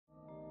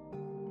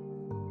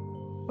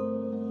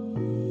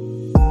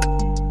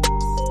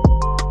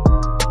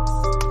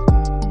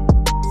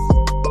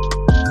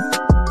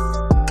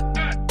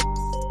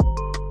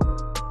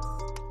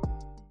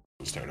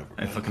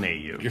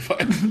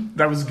But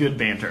That was good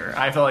banter.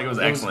 I felt like it was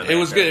excellent. It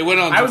was good. It went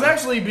on. I was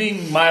actually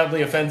being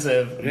mildly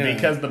offensive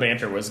because the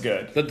banter was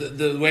good. But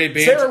the way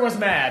banter... Sarah was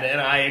mad, and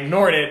I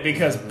ignored it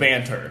because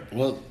banter.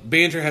 Well,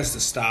 banter has to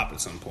stop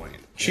at some point.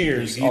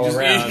 Cheers You all just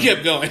around. you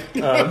kept going.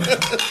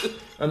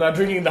 I'm not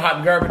drinking the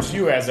hot garbage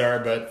you guys are,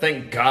 but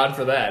thank God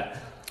for that.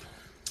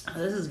 Oh,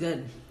 this is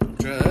good.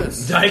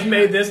 Dyke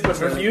made this, but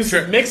refused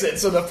to mix it,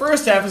 so the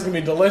first half is going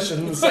to be delicious,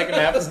 and the second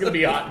half is going to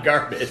be hot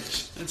garbage.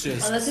 It's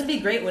just, Oh, that's gonna be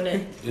great when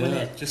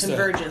it just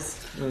converges.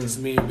 it's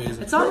me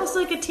amazing. It's almost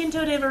like a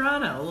Tinto de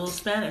Verano, a little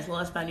Spanish, a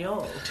little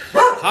Espanol.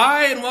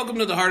 Hi, and welcome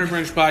to the Harder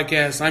Brunch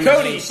Podcast. I'm your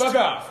Cody, host. fuck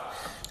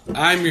off.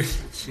 I'm your...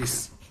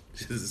 She's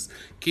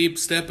keep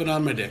stepping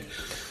on my dick.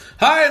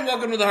 Hi, and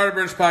welcome to the Harder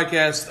Brunch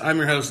Podcast. I'm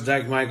your host,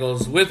 Dyke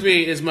Michaels. With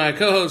me is my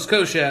co-host,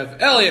 co-chef,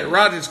 Elliot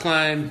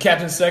Rogers-Klein.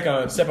 Captain,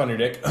 step on your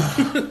dick.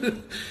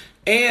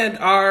 And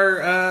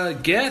our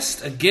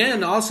guest,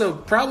 again, also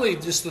probably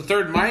just the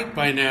third mic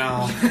by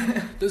now,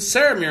 this is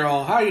Sarah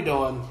Mural. How you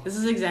doing? This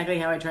is exactly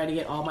how I try to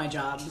get all my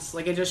jobs.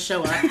 Like, I just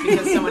show up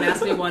because someone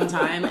asked me one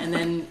time, and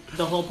then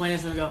the whole point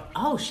is to go,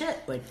 oh shit,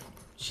 like,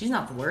 she's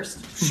not the worst.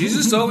 She's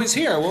just always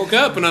here. I woke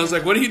up and I was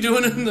like, what are you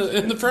doing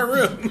in the front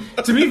room?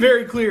 To be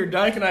very clear,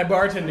 Dyke and I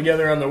bartend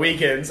together on the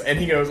weekends, and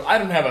he goes, I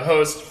don't have a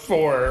host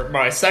for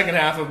my second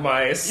half of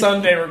my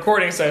Sunday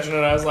recording session,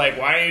 and I was like,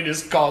 why don't you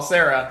just call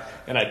Sarah?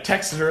 And I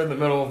texted her in the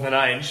middle of the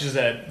night, and she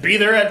said, be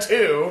there at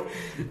 2.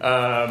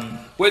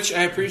 Which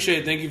I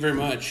appreciate. Thank you very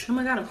much. Oh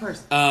my god, of course.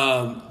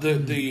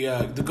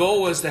 The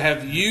goal was to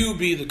have you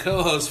be the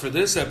co-host for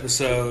this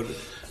episode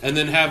and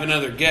then have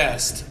another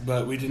guest,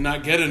 but we did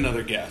not get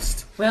another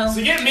guest. Well,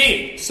 So get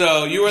me!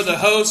 So you are the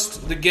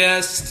host, the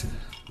guest,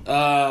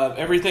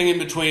 everything in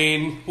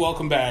between.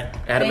 Welcome back.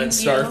 Adamant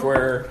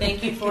Starfware.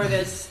 Thank you for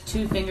this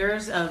 2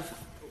 fingers of...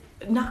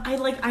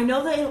 I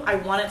know that I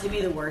want it to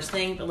be the worst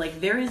thing, but like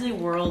there is a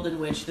world in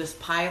which this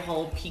Pie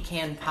Hole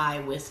pecan pie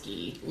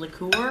whiskey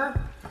liqueur.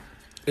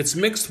 It's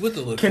mixed with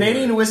the liqueur.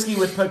 Canadian whiskey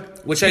with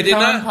Which I did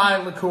not-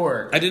 pie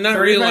liqueur. I did not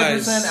 35%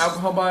 realize-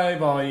 alcohol by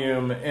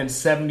volume and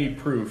 70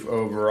 proof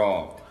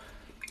overall.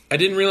 I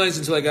didn't realize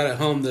until I got it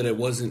home that it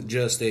wasn't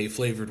just a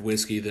flavored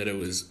whiskey, that it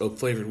was a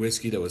flavored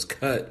whiskey that was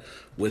cut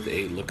with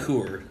a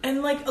liqueur.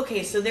 And like,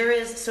 okay, so there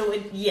is,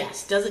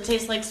 yes. Does it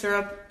taste like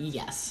syrup?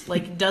 Yes.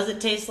 Like, does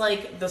it taste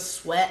like the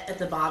sweat at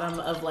the bottom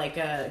of like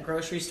a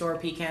grocery store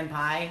pecan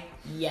pie?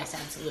 Yes,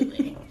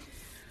 absolutely.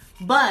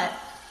 But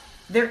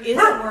there is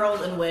a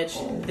world in which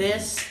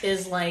this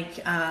is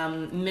like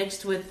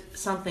mixed with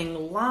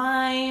something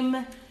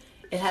lime.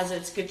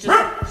 It's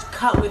just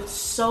cut with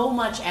so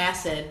much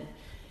acid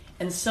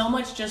and so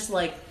much just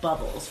like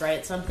bubbles,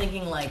 right? So I'm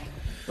thinking like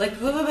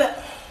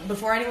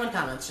before anyone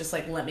comments, just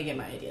like let me get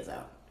my ideas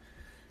out.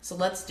 So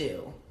let's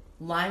do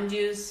lime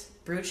juice,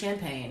 brewed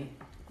champagne,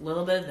 a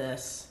little bit of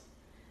this,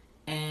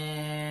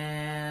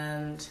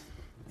 and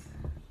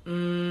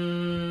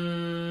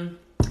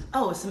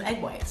some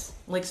egg whites.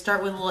 Like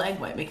start with a little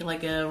egg white, make it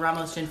like a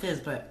Ramos Gin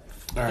Fizz, but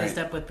fizzed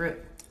up with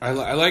brute. I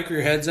like where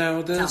your head's at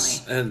with this,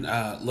 Tell me. and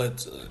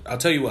I'll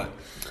tell you what.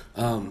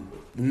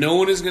 No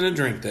one is going to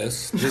drink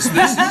this. This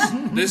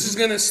is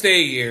going to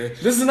stay here.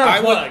 This is not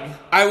a plug.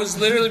 I was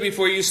literally,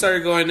 before you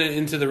started going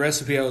into the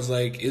recipe, I was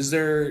like, is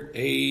there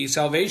a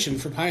salvation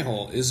for Pie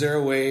Hole? Is there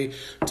a way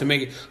to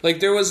make it? Like,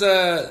 there was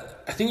I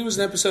think it was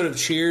an episode of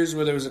Cheers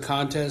where there was a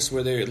contest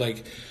where they,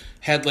 like,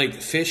 had, like,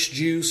 fish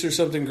juice or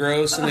something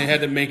gross, and they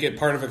had to make it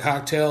part of a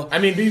cocktail. I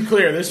mean, be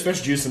clear, there's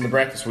fish juice in the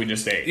breakfast we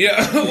just ate.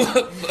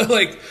 Yeah,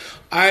 like...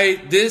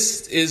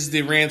 This is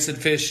the rancid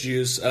fish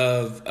juice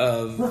of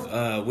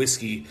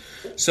whiskey.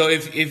 So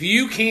if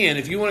you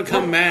want to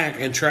come back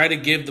and try to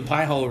give the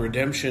Pie Hole a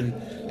redemption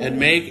and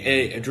make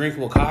a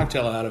drinkable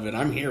cocktail out of it,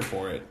 I'm here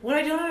for it. What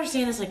I don't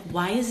understand is like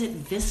why is it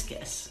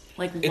viscous?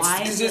 Like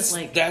why is it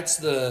like that's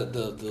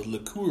the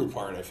liqueur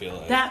part, I feel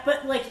like. that,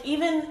 but like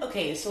even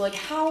okay, so like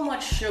how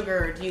much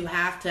sugar do you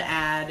have to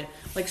add?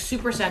 Like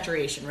super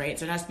saturation, right?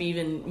 So it has to be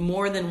even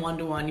more than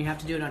 1-to-1. You have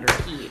to do it under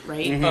heat,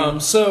 right? Mm-hmm.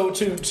 So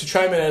to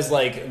chime in as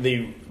like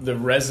the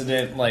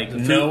resident like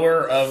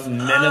knower of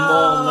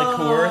minimal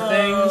liqueur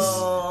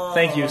things.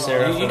 Thank you,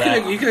 Sarah.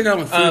 You could have gone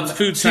with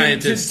food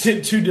scientist.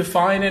 To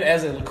define it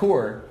as a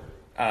liqueur.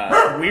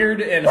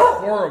 Weird and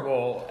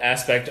horrible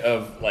aspect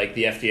of like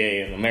the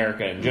FDA in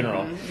America in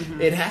general.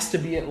 It has to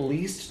be at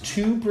least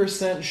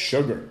 2%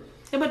 sugar.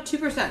 Yeah, but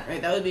 2%,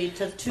 right? That would be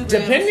 2 grams.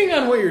 Depending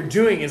on what you're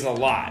doing is a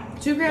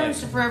lot. 2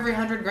 grams for every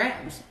 100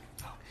 grams.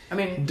 I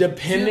mean,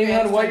 Depending 2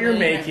 grams on what to you're 1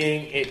 million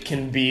making, it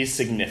can be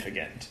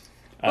significant.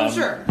 Oh,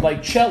 sure.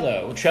 Like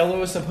Cello.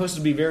 Cello is supposed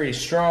to be very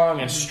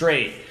strong and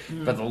straight,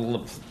 but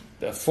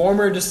the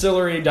former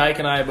distillery Dyke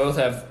and I both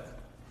have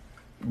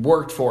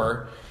worked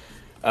for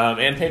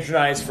and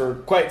patronized for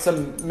quite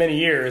many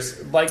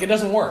years, like, it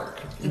doesn't work.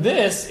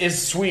 This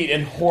is sweet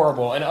and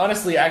horrible, and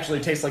honestly actually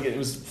tastes like it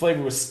was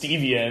flavored with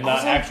stevia and not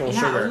Also, actual I was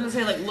sugar. gonna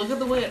say, like, look at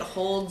the way it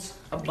holds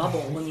a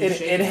bubble when you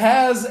shake It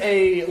has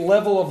a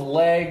level of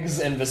legs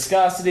and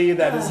viscosity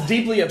that is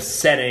deeply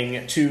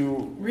upsetting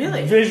to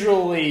Really?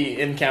 visually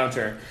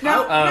encounter.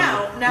 Now,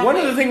 One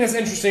wait. of the things that's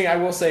interesting, I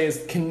will say,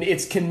 is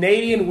it's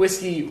Canadian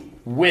whiskey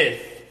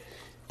with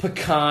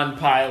pecan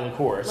pie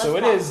liqueur, so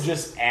it pause. is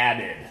just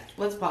added.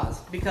 Let's pause,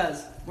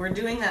 because we're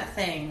doing that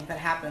thing that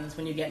happens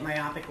when you get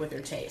myopic with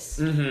your tastes,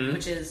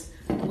 which is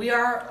we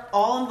are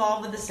all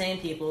involved with the same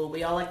people.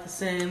 We all like the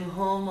same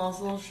whole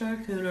muscle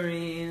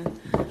charcuterie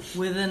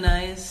with a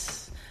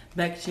nice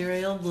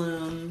bacterial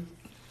bloom.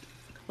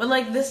 But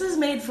like this is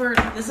made for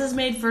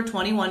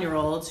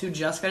 21-year-olds who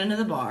just got into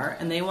the bar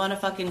and they want a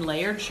fucking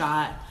layered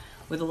shot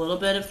with a little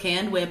bit of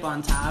canned whip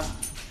on top,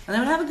 and they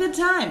would have a good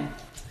time.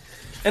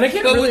 And I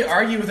can't really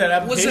argue with that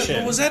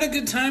application. Was that a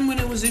good time when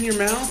it was in your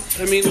mouth?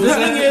 I mean, The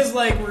thing is,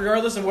 like,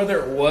 regardless of whether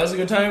it was a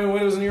good time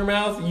when it was in your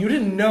mouth, you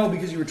didn't know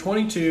because you were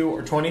 22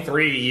 or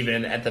 23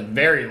 even at the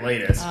very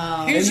latest.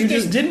 And you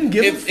just didn't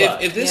give a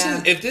fuck. If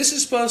this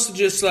is supposed to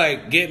just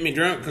like get me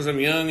drunk because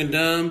I'm young and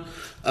dumb,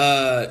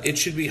 it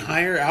should be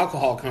higher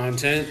alcohol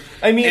content.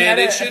 I mean, and at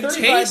it should 35%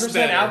 taste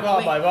better. alcohol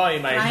Wait, by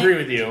volume, I agree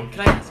with you.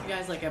 Can I ask you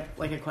guys like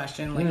a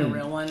question, like a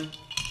real one?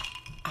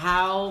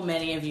 How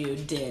many of you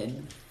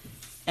did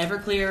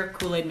Everclear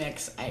Kool-Aid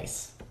mix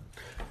ice?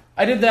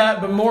 I did that,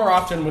 but more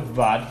often with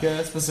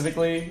vodka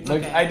specifically.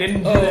 Like, Okay. I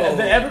didn't. The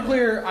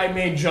Everclear, I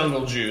made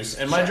jungle juice,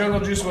 and my jungle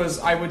juice was,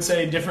 I would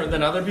say, different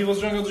than other people's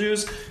jungle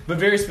juice, but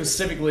very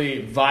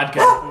specifically, vodka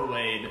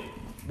Kool-Aid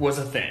was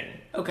a thing.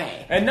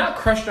 Okay. And not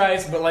crushed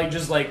ice, but like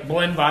just like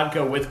blend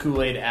vodka with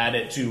Kool-Aid, add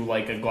it to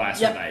like a glass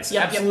Yep, of ice.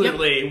 yep,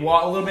 Absolutely,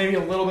 maybe a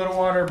little bit of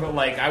water, but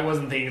like I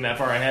wasn't thinking that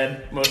far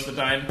ahead most of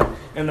the time.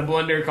 And the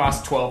blender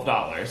cost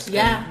 $12.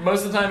 Yeah. And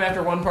most of the time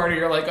after one party,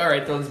 you're like, all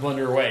right, throw this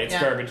blender away. It's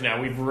Yeah. garbage now.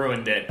 We've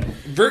ruined it.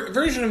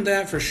 Version of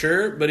that for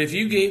sure. But if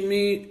you gave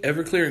me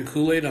Everclear and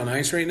Kool-Aid on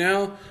ice right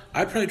now,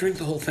 I'd probably drink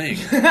the whole thing.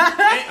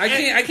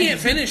 I can't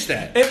finish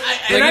that. And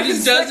Like, I it can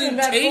just second doesn't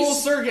that full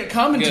taste circuit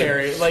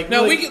commentary. good. Like,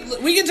 No,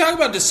 like, we can talk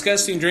about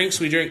disgusting drinks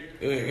we drink.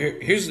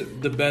 Here's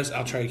the best.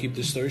 I'll try to keep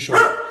this story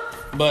short.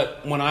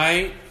 But when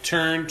I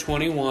turned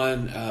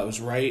 21, it was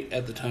right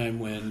at the time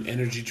when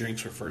energy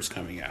drinks were first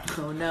coming out.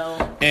 Oh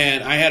no.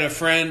 And I had a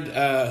friend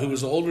who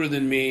was older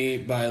than me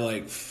by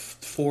like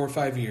 4 or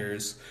 5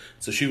 years,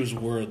 so she was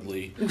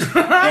worldly.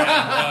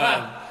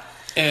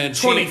 And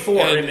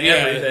 24 and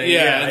everything.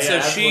 Yeah, and so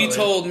she absolutely.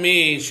 told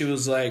me, she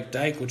was like,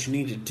 Dyke, what you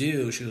need to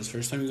do, she goes,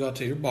 first time you go out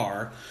to your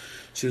bar,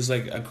 she was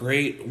like, a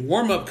great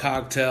warm-up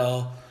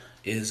cocktail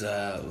is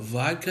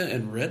vodka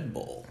and Red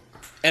Bull.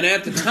 And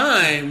at the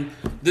time,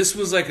 this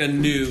was like a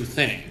new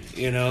thing.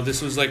 You know,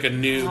 this was like a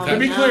new to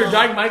be no. clear,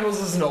 Dyke Michaels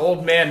is an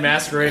old man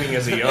masquerading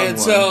as a young and one.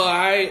 so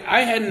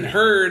I hadn't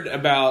heard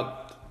about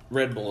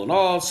Red Bull at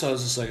all, so I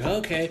was just like,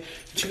 okay.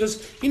 And she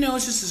goes, you know,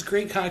 it's just this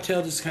great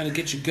cocktail, just kind of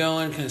get you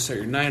going, kind of start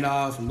your night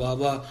off, and blah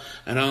blah.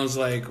 And I was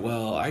like,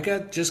 well, I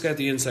just got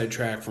the inside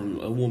track from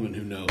a woman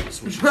who knows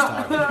what she's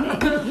talking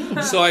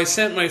about. So I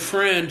sent my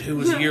friend, who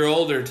was a year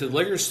older, to the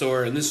liquor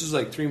store, and this was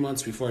like 3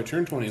 months before I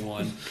turned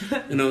 21.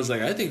 And I was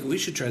like, I think we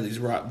should try these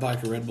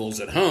vodka Red Bulls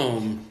at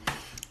home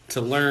to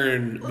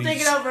learn. We'll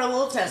take it out for a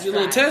little test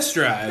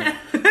drive.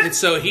 drive. And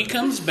so he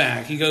comes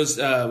back. He goes,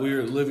 we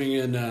were living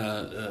in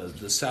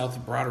the South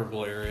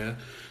Broderville area.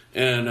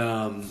 And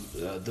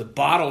the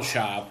bottle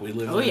shop, we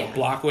lived a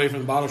block away from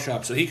the bottle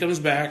shop. So he comes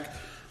back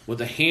with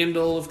a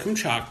handle of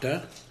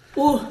Kamchatka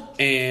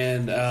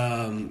and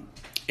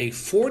a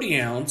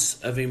 40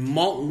 ounce of a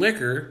malt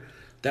liquor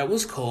that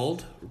was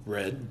called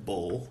Red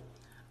Bull.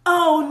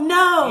 Oh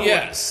no.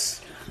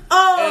 Yes.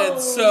 Oh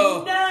And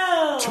so,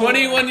 no.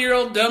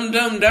 21-year-old dumb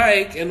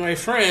Dyke and my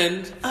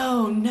friend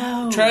Oh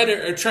no. trying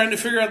to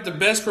figure out the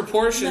best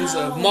proportions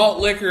of malt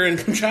liquor and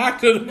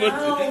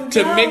Kamchatka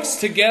to mix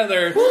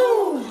together.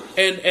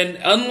 And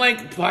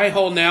unlike Pie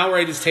Hole now, where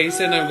I just taste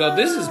it and I go,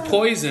 this is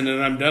poison,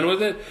 and I'm done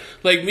with it.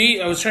 Like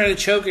me, I was trying to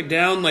choke it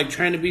down, like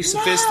trying to be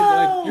sophisticated.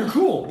 Like, you're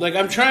cool. like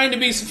I'm trying to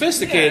be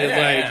sophisticated.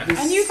 Yeah. This-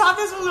 And you thought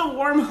this was a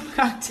warm-up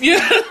cocktail?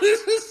 yeah.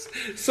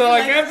 So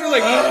like after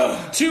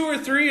like 2 or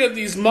 3 of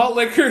these malt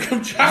liquor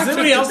Kamchatka Does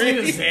anybody else need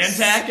a drinks-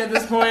 Zantac at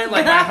this point?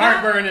 Like, my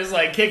heartburn is,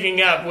 like,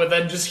 kicking up with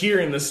just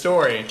hearing the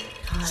story.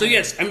 So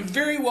yes, I'm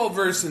very well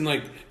versed in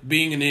like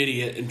being an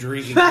idiot and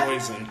drinking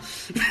poison.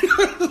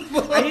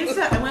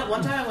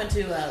 One time I went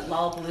to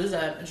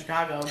Lollapalooza in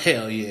Chicago.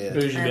 Hell yeah.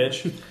 Bougie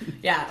bitch.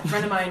 Yeah, a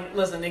friend of mine,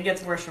 listen, it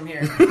gets worse from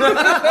here. A friend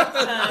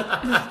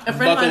of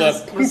Buckle mine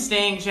up. was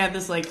staying, she had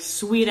this like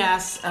sweet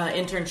ass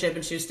internship,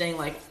 and she was staying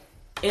like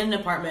in an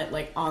apartment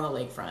like on the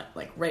lakefront,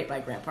 like right by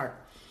Grant Park.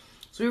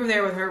 So we were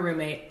there with her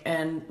roommate,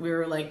 and we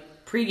were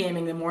like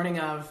pre-gaming the morning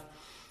of,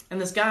 and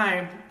this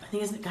guy, I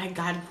think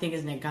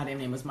his goddamn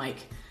name was Mike.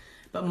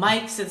 But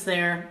Mike sits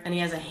there, and he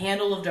has a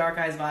handle of Dark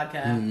Eyes vodka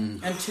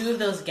and 2 of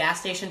those gas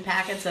station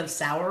packets of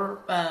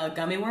sour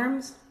gummy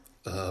worms.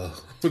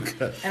 Oh,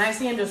 okay. And I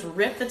see him just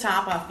rip the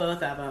top off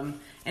both of them,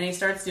 and he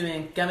starts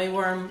doing gummy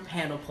worm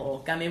handle pull,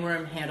 gummy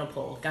worm handle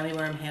pull, gummy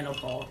worm handle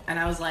pull. And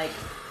I was like,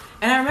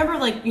 and I remember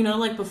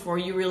like before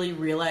you really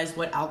realize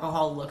what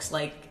alcoholism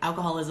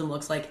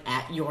looks like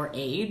at your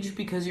age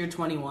because you're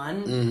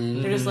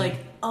 21, you're just like,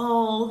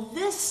 oh,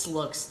 this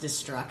looks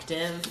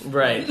destructive.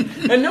 Right.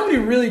 And nobody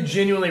really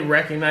genuinely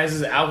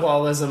recognizes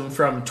alcoholism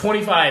from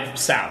 25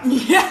 south.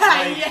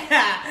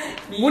 Yeah.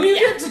 When you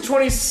get to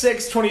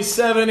 26,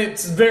 27,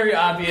 it's very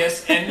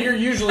obvious, and you're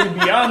usually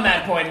beyond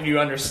that point and you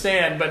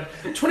understand, but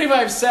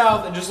 25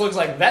 south, it just looks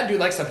like that dude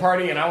likes to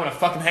party and I want to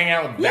fucking hang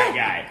out with that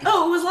guy.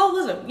 Oh, it was all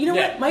Lism. You know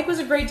Yeah. what? Mike was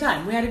a great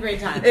time. We had a great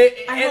time.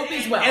 I hope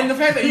he's well. And the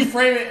fact that you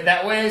frame it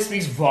that way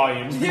speaks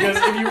volumes, because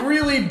if you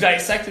really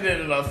dissected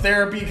it in a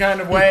therapy kind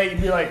of way,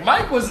 you'd be like,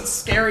 Mike was a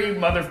scary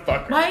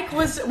motherfucker. Mike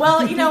was,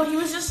 well, he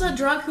was just a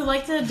drunk who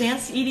liked to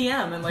dance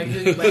EDM and like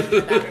really played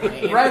it that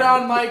way. Right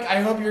on, Mike.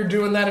 I hope you're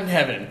doing that in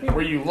heaven,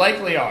 where you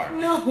likely are.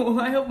 No,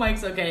 I hope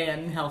Mike's okay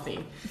and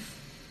healthy.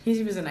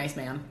 He was a nice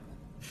man.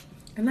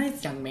 A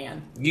nice young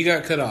man. You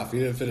got cut off.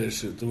 You didn't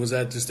finish it. Was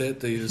that just it?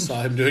 That you just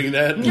saw him doing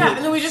that? Yeah,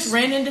 and then we just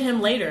ran into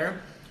him later.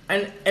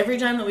 And every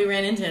time that we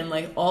ran into him,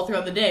 like all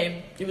throughout the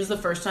day, it was the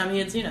first time he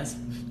had seen us.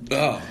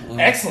 Oh. Well.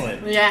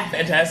 Excellent. Yeah.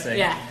 Fantastic.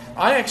 Yeah.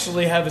 I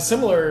actually have a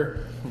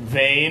similar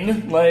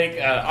vein,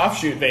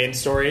 offshoot vein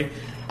story.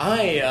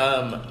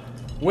 I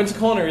went to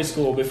culinary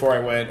school before I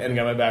went and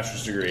got my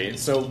bachelor's degree.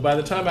 So by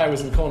the time I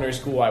was in culinary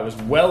school, I was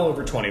well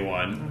over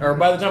 21. Or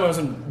by the time I was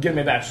getting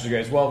my bachelor's degree,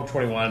 I was well over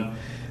 21.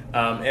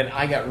 And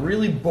I got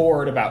really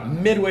bored about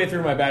midway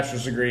through my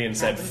bachelor's degree and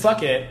said,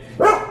 fuck it,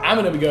 I'm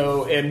going to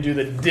go and do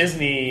the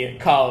Disney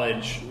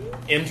College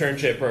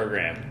internship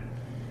program.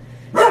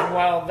 And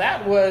while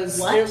that was,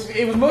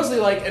 it was mostly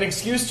like an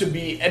excuse to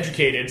be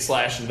educated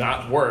 /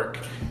 not work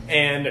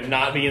and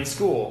not be in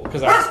school,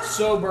 because I was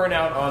so burnt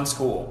out on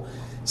school.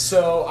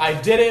 So I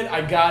did it,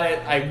 I got it,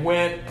 I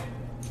went.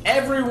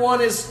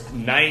 Everyone is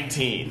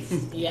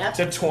 19 Yep.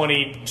 to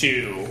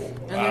 22.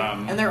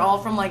 And they're all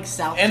from like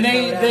South And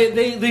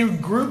Dakota. they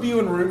group you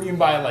and room you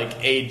by like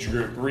age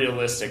group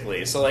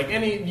realistically. So like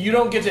you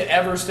don't get to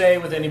ever stay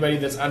with anybody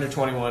that's under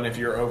 21 if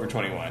you're over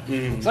 21.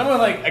 Mm-hmm. So I'm with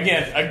like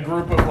again a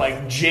group of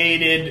like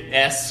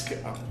jaded-esque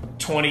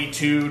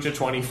 22 to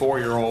 24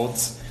 year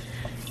olds,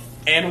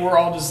 and we're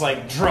all just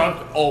like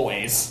drunk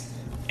always.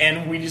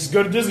 And we just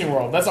go to Disney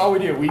World. That's all we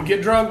do. We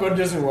get drunk, go to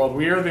Disney World.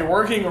 We're either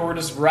working or we're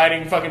just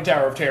riding fucking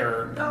Tower of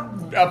Terror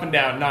up and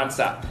down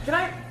nonstop. Can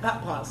I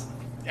pause?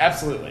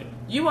 Absolutely.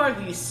 You are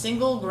the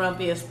single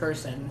grumpiest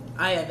person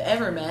I have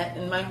ever met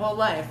in my whole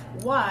life.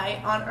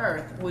 Why on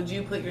earth would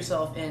you put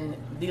yourself in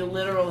the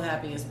literal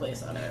happiest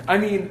place on earth? I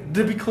mean,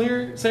 to be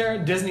clear, Sarah,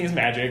 Disney is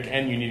magic,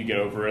 and you need to get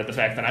over it. The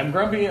fact that I'm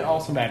grumpy and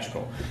also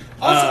magical.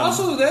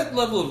 Also, that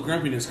level of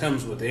grumpiness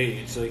comes with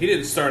age. Like, he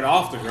didn't start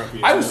off the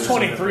grumpy. I was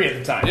 23 at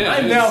the time. Yeah,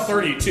 I'm now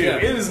 32. Yeah.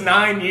 It is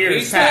 9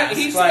 years He past.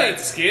 still had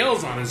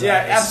scales on his eyes.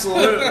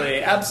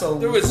 Absolutely,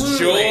 absolutely. There was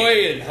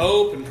joy and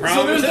hope and So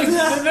promise.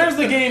 there's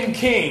the game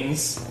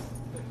Kings.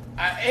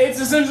 It's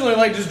essentially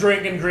like just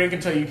drink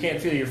until you can't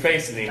feel your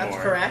face anymore.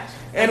 That's correct.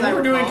 And As I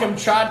we're doing recall.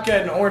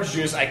 Kamchatka and orange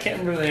juice. I can't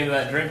remember the name of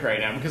that drink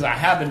right now because I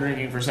have been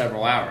drinking for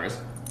several hours.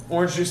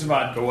 Orange juice and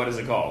vodka. What is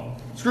it called?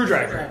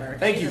 Screwdriver.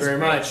 Thank you Jesus very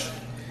Christ.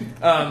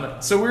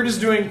 much. So we're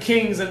just doing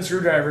Kings and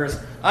screwdrivers.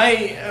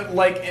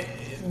 I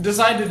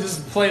decide to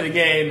just play the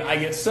game. I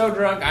get so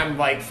drunk, I'm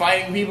like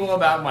fighting people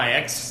about my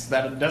ex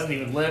that doesn't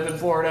even live in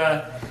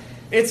Florida.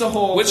 It's a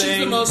whole Which thing.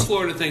 is the most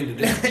Florida thing to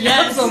do.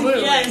 Yes,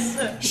 Absolutely.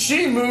 yes.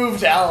 She moved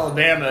to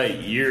Alabama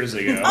years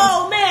ago.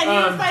 Oh man,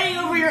 you were fighting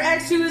over your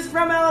ex who is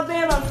from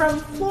Alabama, from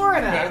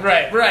Florida.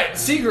 Right.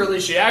 Secretly,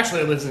 she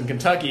actually lives in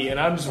Kentucky, and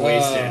I'm just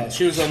wasted.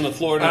 She was on the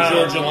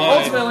Florida-Georgia line.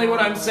 Ultimately,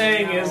 what I'm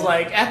saying is,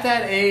 like, at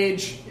that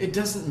age, it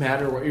doesn't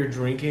matter what you're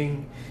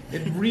drinking.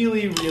 It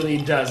really, really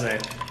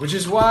doesn't. Which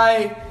is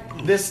why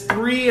this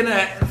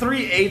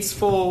 3/8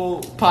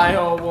 full pie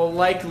hole will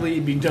likely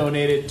be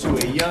donated to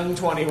a young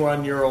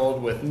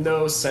 21-year-old with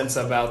no sense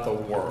about the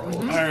world.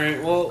 All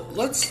right. Well,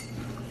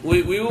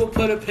 we will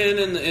put a pin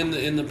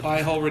in the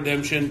pie hole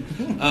redemption.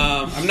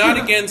 I'm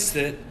not against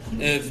it.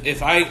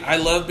 If I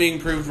love being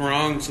proved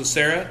wrong. So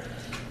Sarah,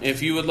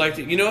 if you would like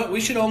to, you know what, we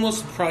should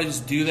almost probably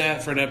just do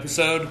that for an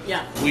episode.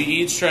 Yeah. We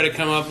each try to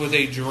come up with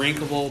a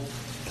drinkable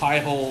pie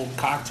hole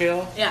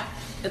cocktail. Yeah,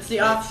 it's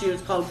the offshoot.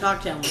 It's called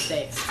Cocktail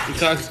Mistakes. The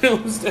cocktail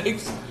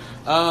mistakes.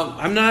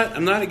 I'm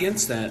not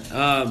against that.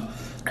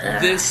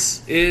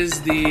 This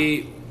is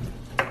the.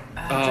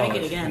 Drink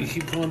it again. You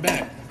keep going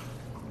back.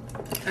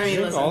 I mean, Drink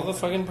listen. all the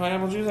fucking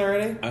pineapple juice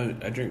already?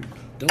 I drink.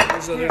 Don't.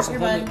 There's a Here, whole,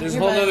 bud. there's a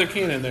Here, whole bud. other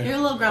can in there. You're a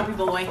little grumpy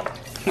boy.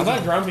 I'm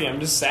not grumpy, I'm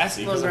just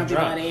sassy Little because I'm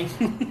grumpy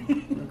drunk.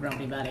 buddy. Little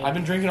grumpy buddy. I've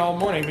been drinking all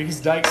morning because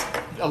Dyke's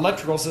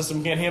electrical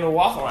system can't handle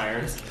waffle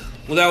irons.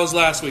 Well, that was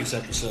last week's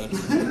episode.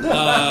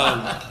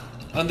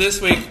 On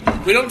this week,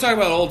 we don't talk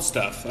about old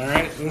stuff. All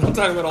right, we don't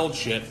talk about old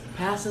shit.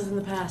 Past is in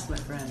the past, my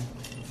friend.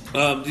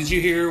 Did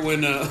you hear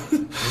when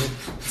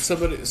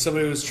somebody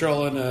was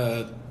trolling?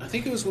 I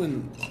think it was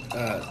when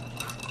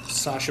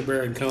Sacha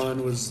Baron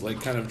Cohen was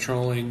like kind of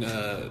trolling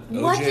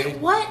OJ.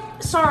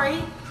 What? Sorry.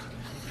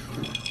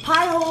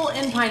 Pie hole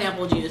and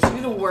pineapple juice.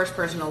 You're the worst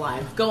person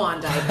alive. Go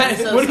on, Dyke. I'm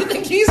so What do you sorry.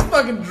 think he's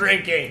fucking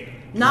drinking?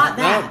 Not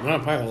that.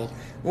 Not pie hole.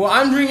 Well,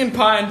 I'm drinking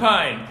pie and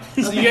pine,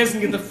 so you guys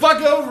can get the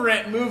fuck over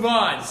it and move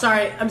on.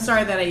 Sorry. I'm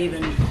sorry that I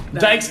even.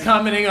 Dyke's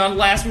commenting on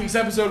last week's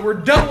episode. We're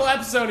double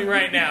episoding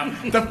right now.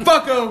 The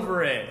fuck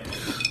over it.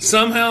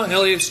 Somehow,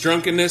 Elliot's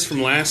drunkenness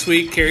from last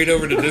week carried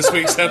over to this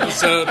week's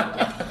episode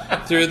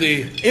through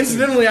the.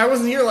 Incidentally, I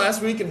wasn't here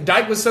last week, and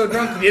Dyke was so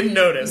drunk he didn't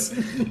notice.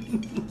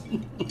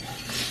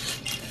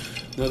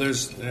 No, there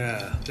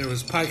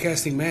was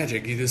podcasting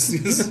magic. He just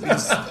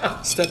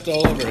stepped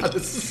all over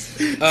it.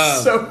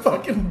 So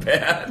fucking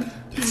bad.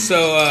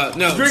 So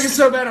no, Drinking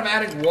so bad, I'm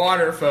adding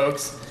water,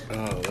 folks.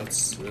 oh,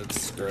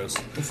 that's gross.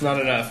 It's not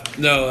enough.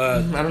 No,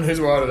 I don't know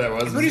whose water that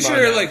was. pretty It's not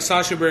sure enough. like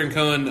Sacha Baron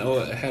Cohen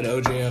had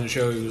OJ on the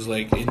show. He was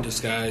like in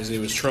disguise. He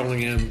was trolling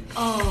him,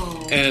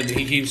 Oh. and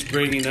he keeps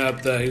bringing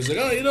up he was like,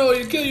 oh,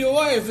 you kill your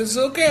wife, it's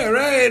okay,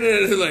 right?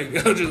 And like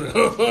OJ's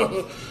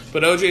like,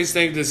 but OJ's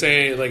thing to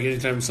say, like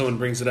anytime someone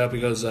brings it up, he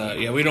goes,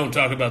 yeah, we don't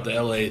talk about the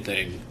LA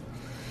thing.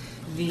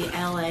 The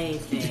LA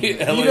thing.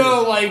 You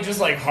know, like just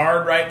like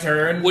hard right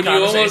turn. When you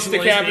almost conversationally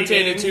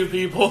decapitated speaking. 2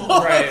 people.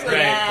 Right.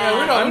 Yeah.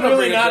 we don't, I'm we don't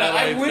really bring up not. the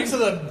LA I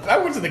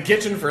went thing. to the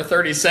kitchen for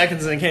 30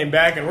 seconds and came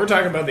back, and we're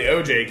talking about the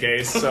OJ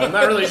case. So I'm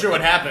not really sure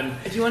what happened.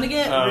 If you want to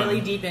get really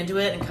deep into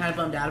it and kind of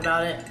bummed out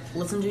about it,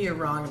 listen to You're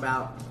Wrong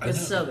About.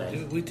 It's so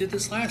good. We did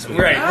this last week.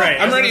 Right. I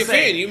I'm was already gonna a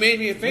say, fan. You made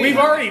me a fan. We've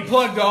already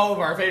plugged all of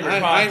our favorite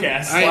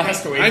podcasts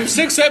last week. I'm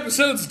 6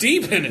 episodes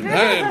deep in it.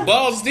 I'm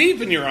balls deep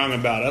and You're Wrong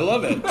About. I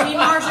love it. Team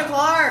Marsha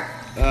Clark.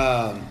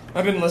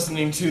 I've been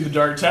listening to the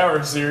Dark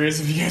Tower series.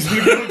 If you guys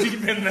want to go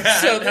deep in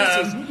that,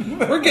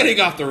 So we're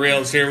getting off the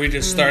rails here. We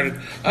just started.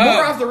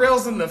 more off the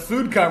rails than the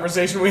food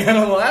conversation we had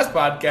on the last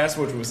podcast,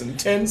 which was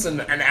intense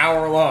and an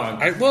hour long.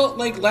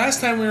 Like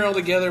last time we were all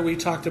together, we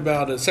talked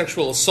about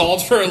sexual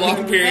assault for a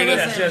long period of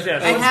Listen,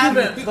 Yes. I have-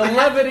 Let's keep it- the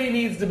levity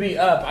needs to be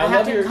up. I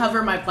have love to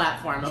cover my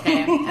platform,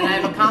 okay? And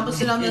I've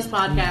accomplished it on this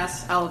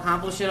podcast. I'll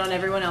accomplish it on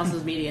everyone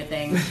else's media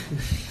thing.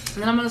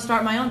 And then I'm going to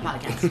start my own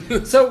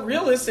podcast. So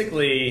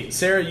realistically,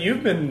 Sarah,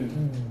 you've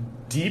been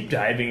deep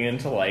diving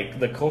into like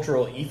the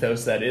cultural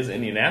ethos that is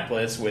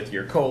Indianapolis with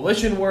your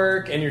coalition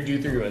work and your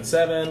Do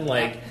 317.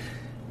 Like,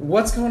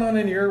 what's going on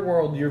in your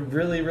world? You're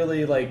really,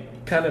 really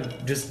like kind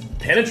of just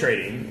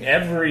penetrating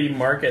every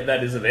market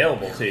that is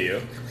available to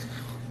you.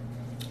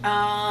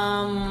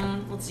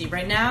 Let's see.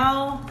 Right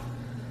now,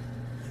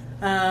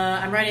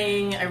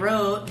 I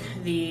wrote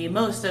the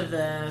most of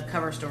the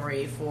cover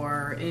story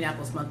for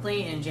Indianapolis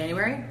Monthly in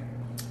January.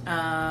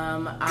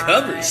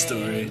 Cover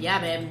story? Yeah,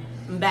 babe.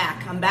 I'm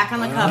back on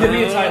the cover. Give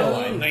me a title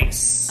line.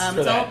 Nice.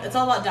 It's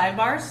all about dive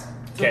bars. So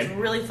Okay. it's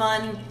really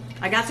fun.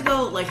 I got to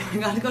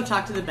go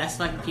talk to the best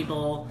fucking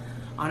people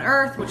on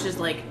earth, which is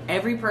like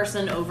every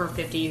person over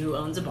 50 who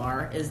owns a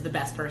bar is the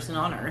best person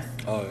on earth.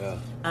 Oh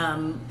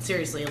yeah.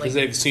 Seriously, Because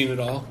like they've seen it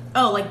all.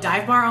 like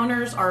dive bar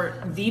owners are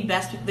the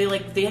best.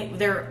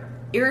 They're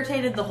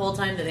irritated the whole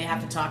time that they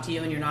have to talk to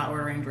you and you're not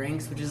ordering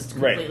drinks, which is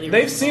completely Right.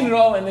 They've reasonable. seen it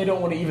all and they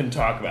don't want to even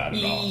talk about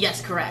it all.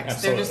 Yes, correct.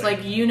 Absolutely. They're just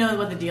like, you know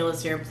what the deal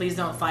is here. Please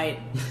don't fight.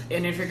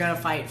 And if you're gonna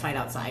fight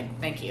outside.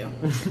 Thank you.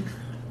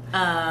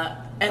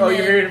 And Oh, then-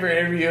 you're here for an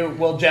interview?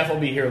 Well, Jeff will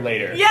be here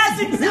later. Yes,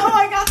 oh,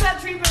 I got that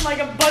treatment like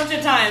a bunch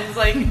of times.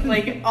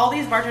 Like all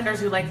these bartenders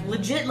who like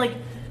legit like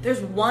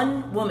there's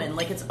one woman,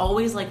 like it's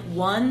always like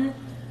one.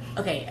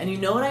 Okay, and you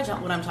know what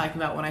what I'm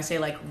talking about when I say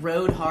like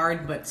rode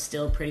hard but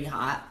still pretty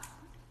hot.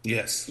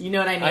 Yes. You know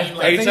what I mean? I Are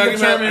like, think you talking the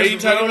term about? Are is you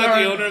talking about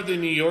the road owner of the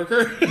New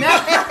Yorker?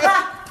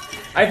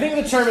 I think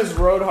the term is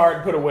road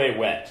hard, put away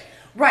wet.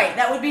 right,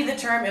 that would be the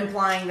term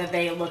implying that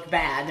they look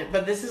bad.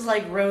 But this is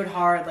like rode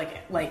hard,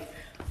 like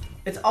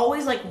it's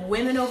always like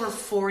women over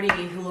 40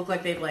 who look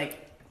like they've like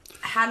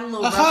had a little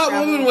A rough hot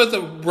travel. woman with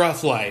a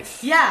rough life.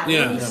 yeah,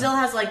 Yeah. who still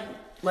has like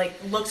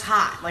looks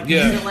hot, like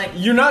Yeah. still, like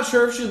You're not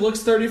sure if she looks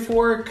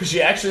 34 because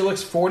she actually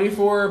looks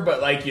 44,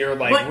 but like you're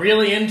like But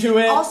really into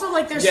it. also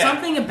like there's Yeah.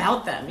 something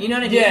about them. You know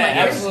what I mean? Yeah, like,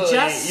 there's absolutely.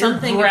 just You're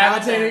something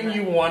gravitating. about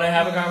them. You want to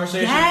have a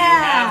conversation. Yeah.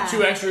 You have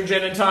 2 extra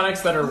gin and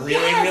tonics that are really,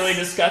 Yes. really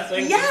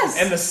disgusting. Yes.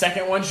 And the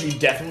second one, she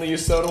definitely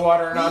used soda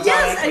water and not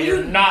Yes, tonic, and but you're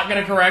you not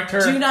going to correct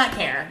her. Do not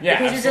care. Yeah,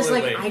 because you're just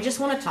absolutely. like, I just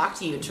want to talk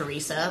to you,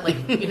 Teresa.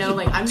 Like, you know,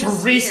 like I'm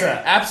just Teresa,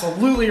 here.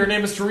 absolutely. Her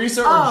name is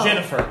Teresa or Oh,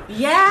 Jennifer.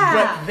 Yeah.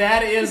 But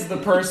that is the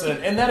person,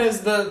 and that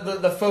is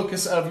the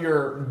focus of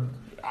your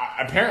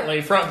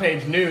apparently front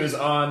page news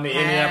on the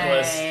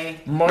Indianapolis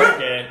Hey.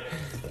 market.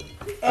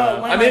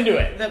 One I'm of into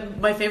it.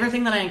 My favorite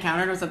thing that I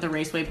encountered was at the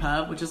Raceway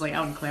Pub, which is like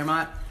out in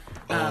Claremont.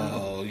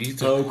 You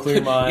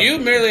Claremont. You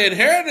merely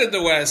inherited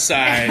the West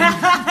Side.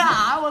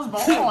 I was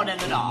born in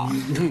the dog.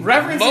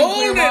 Referencing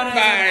Molded Claremont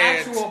by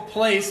as it. an actual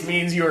place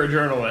means you're a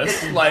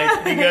journalist.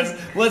 Like, because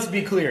let's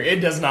be clear,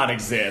 it does not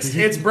exist.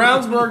 It's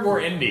Brownsburg or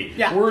Indy.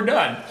 Yeah. We're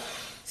done.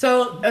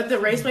 So at the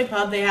Raceway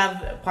Pub, they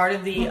have part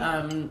of the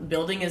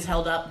building is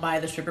held up by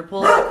the stripper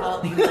pole. They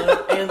call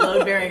it a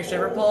load-bearing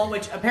stripper pole,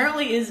 which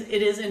apparently is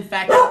in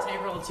fact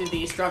integral to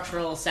the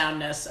structural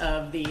soundness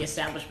of the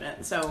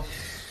establishment. So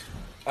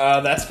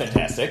that's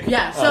fantastic.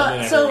 Yeah.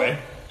 In So every way.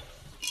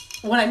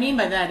 what I mean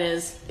by that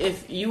is,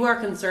 if you are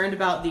concerned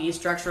about the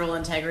structural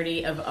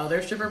integrity of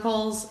other stripper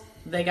poles,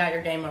 they got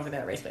your game over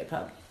there at Raceway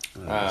Pub.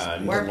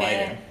 Work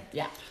it.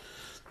 Yeah.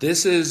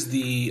 This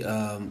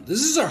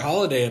is our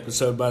holiday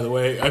episode, by the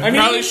way. I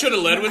probably should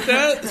have led with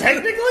that.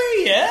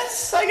 Technically,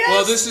 yes, I guess.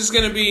 Well, this is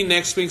going to be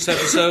next week's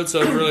episode,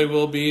 so it really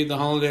will be the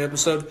holiday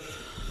episode.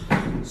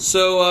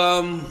 So,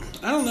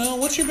 I don't know.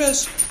 What's your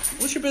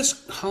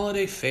best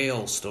holiday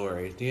fail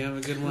story? Do you have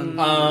a good one?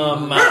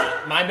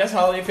 My best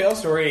holiday fail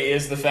story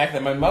is the fact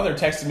that my mother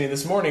texted me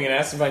this morning and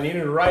asked if I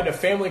needed to ride a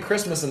family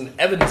Christmas in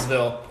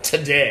Evansville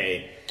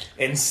today.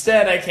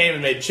 Instead, I came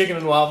and made chicken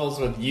and waffles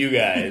with you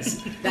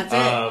guys. That's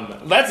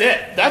it. That's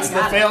it. That's the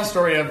got fail it.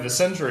 my of the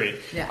century.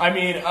 Yeah. I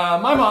mean,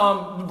 my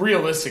mom,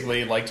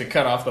 realistically, to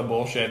cut off the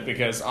bullshit,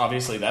 because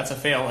obviously that's a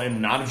fail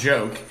and not a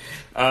joke.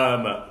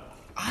 My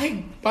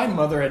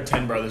mother had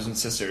 10 brothers and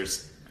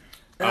sisters.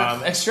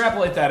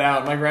 Extrapolate that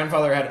out. My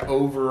grandfather had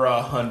over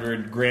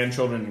 100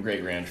 grandchildren and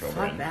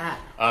great-grandchildren. Fuck that.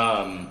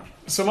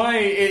 So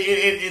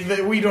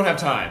we don't have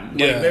time.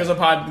 Yeah. That's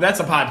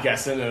a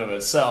podcast in and of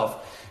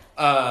itself.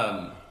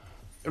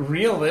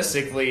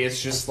 Realistically,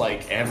 it's just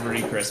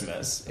every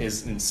Christmas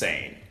is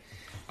insane.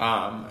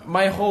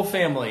 My whole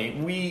family,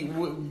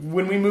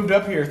 when we moved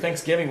up here,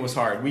 Thanksgiving was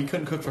hard. We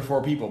couldn't cook for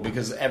 4 people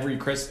because every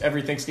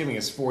Thanksgiving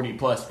is 40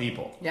 plus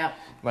people. Yeah.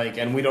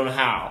 And we don't know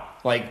how.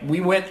 We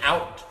went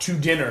out to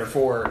dinner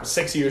for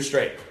 6 years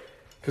straight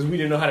because we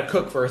didn't know how to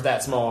cook for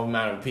that small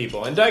amount of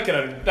people. And Dyke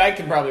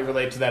can probably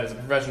relate to that as a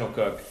professional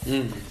cook.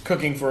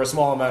 Cooking for a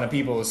small amount of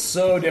people is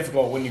so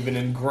difficult when you've been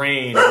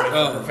ingrained with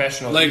a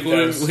professional.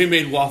 We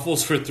made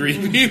waffles for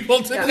 3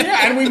 people today.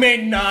 Yeah, and we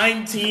made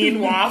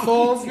 19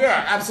 waffles.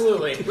 Yeah,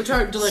 absolutely. Which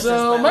are delicious.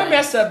 So by the my way.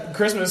 messed up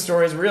Christmas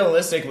stories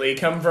realistically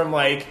come from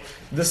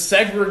the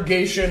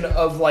segregation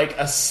of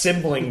a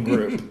sibling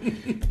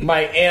group.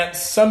 My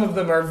aunts, some of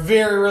them are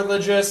very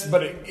religious,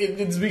 but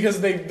it's because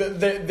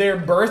their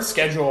birth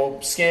schedule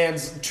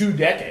scans 2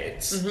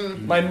 decades.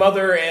 Mm-hmm. My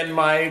mother and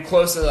my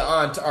closest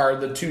aunt are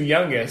the 2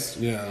 youngest.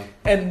 Yeah.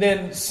 And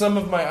then some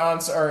of my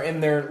aunts are in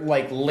their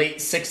late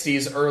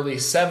 60s, early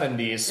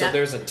 70s. So Yeah.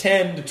 there's a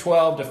 10 to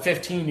 12 to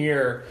 15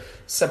 year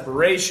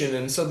separation,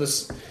 and so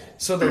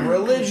the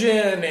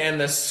religion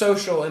and the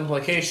social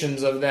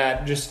implications of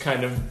that just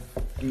kind of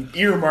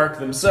earmark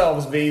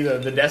themselves, be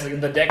the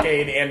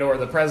decade and or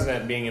the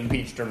president being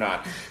impeached or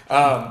not.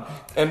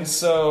 And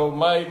so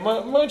my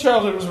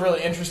childhood was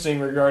really interesting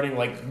regarding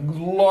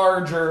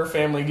larger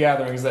family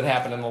gatherings that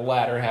happen in the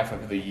latter half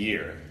of the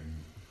year.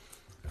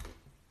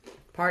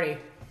 Party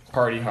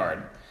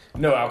hard.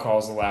 No alcohol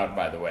is allowed,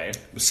 by the way.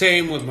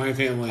 Same with my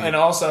family. And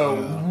also,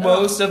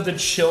 most of the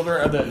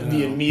children,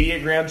 the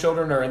immediate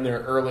grandchildren, are in their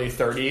early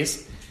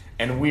 30s,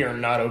 and we are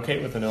not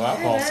okay with the no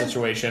alcohol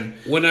situation.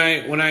 When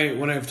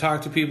I've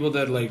talked to people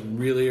that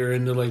really are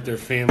into their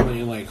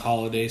family and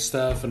holiday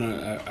stuff, and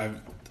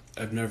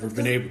I've never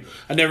been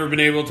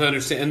able to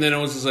understand. And then I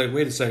was just like,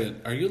 wait a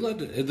second, are you allowed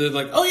to? And they're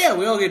like, oh yeah,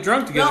 we all get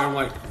drunk together. No.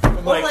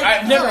 I'm like,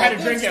 I've never had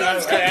a drink.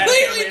 It's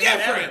completely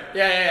different.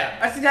 Yeah.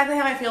 That's exactly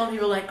how I feel when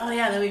people are like, oh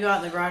yeah, then we go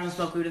out in the garage and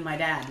smoke weed with my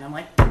dad. And I'm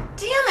like, damn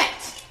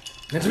it!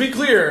 And to be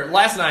clear,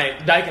 last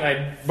night, Dyke and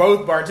I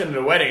both bartended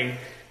a wedding,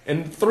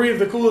 and 3 of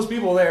the coolest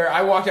people there,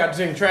 I walked out to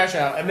take the trash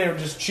out, and they were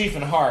just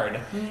chiefing hard.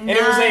 And it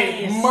was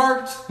a Nice.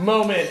 marked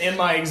moment in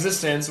my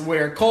existence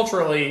where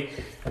culturally,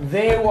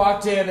 they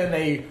walked in and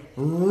they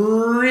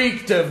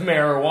reeked of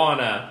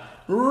marijuana.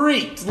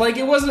 Reeked.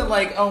 It wasn't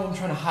oh, I'm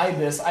trying to hide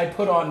this. I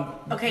put on...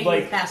 Okay,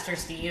 you Pastor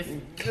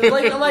Steve.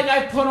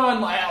 I put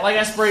on...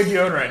 I sprayed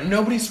deodorant.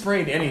 Nobody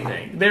sprayed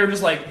anything. They were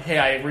just hey,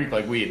 I reek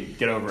like weed.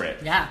 Get over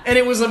it. Yeah. And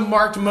it was a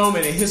marked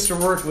moment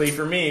historically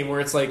for me where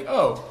it's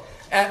oh...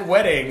 At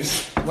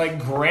weddings,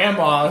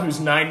 grandma who's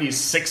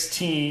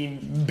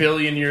 16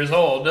 billion years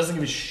old doesn't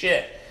give a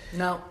shit.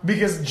 No.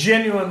 Because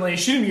genuinely,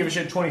 she didn't give a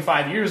shit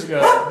 25 years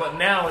ago, but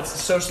now it's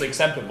socially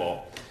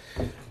acceptable.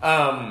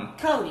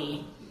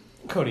 Cody,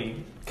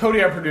 Cody,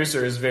 our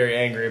producer, is very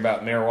angry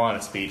about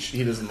marijuana speech.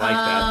 He doesn't like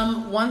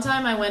that. One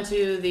time I went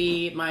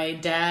to my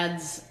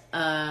dad's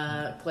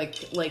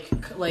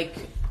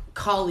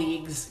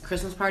colleagues'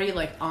 Christmas party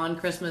on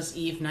Christmas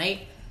Eve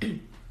night.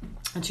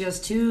 And she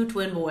has 2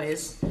 twin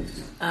boys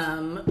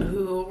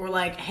who were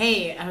like,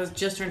 hey, I was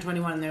just turned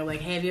 21, and they were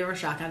like, hey, have you ever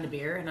shotgunned a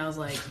beer? And I was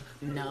like,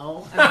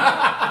 no.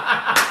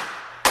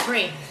 And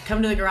great,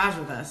 come to the garage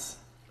with us.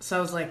 So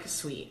I was like,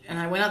 sweet. And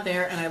I went out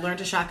there, and I learned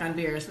to shotgun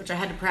beers, which I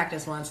had to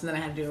practice once, and then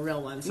I had to do a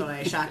real one, so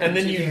I shotgunned And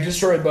then 2 you beers.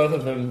 destroyed both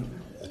of them,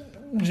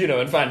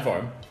 in fine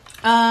form.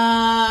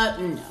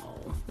 No.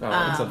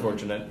 Oh, it's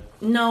unfortunate.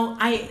 No,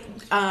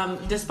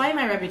 despite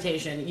my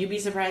reputation, you'd be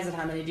surprised at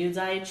how many dudes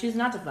I choose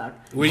not to fuck.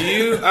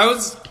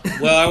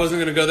 I wasn't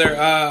going to go there.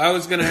 I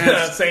was going to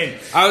ask. Same.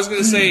 I was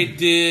going to say,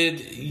 did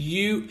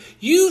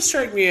you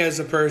strike me as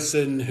a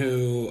person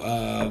who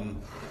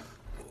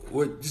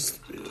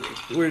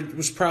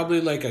was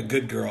probably like a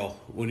good girl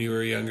when you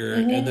were younger,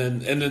 and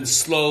then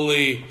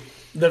slowly.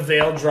 The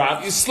veil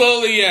dropped.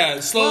 Slowly,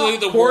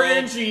 the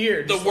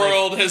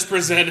world has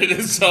presented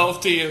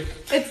itself to you.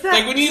 It's that,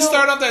 like when you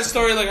start off that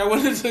story, like I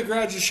went into the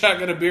garage and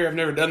shotgun a beer. I've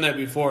never done that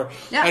before.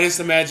 Yeah. I just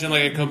imagine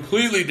like a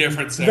completely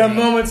different The Sarah.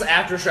 moments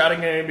after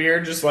shotgun a beer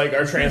just like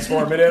are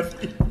transformative.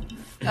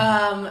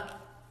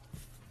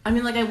 I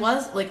mean, like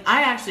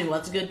I actually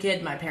was a good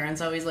kid. My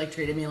parents always like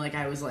treated me like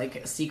I was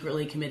like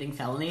secretly committing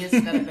felonies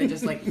that they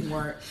just like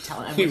weren't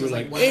telling. I You was were just,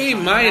 like wasn't A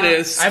talking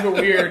minus. I have a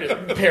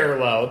weird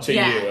parallel to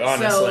you,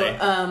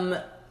 honestly.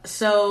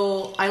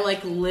 So I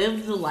like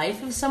lived the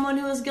life of someone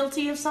who was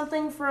guilty of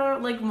something for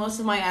like most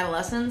of my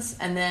adolescence,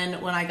 and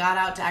then when I got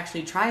out to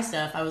actually try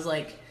stuff, I was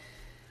like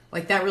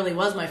that really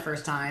was my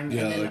first time.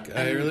 Yeah, and then,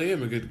 I really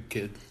am a good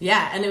kid.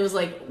 Yeah, and it was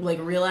like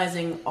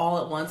realizing all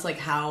at once like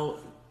how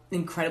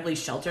incredibly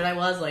sheltered I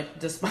was, like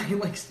despite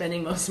like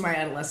spending most of my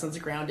adolescence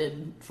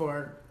grounded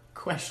for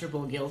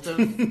questionable guilt of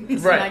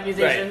some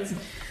accusations.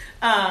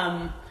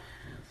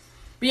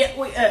 But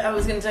yeah, I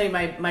was going to tell you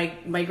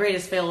my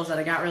greatest fail was that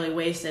I got really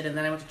wasted, and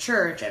then I went to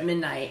church at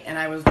midnight, and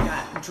I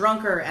got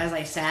drunker as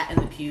I sat in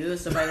the pew.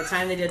 So by the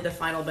time they did the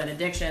final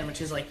benediction,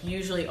 which is like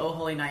usually "O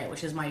Holy Night,"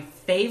 which is my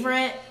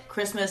favorite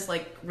Christmas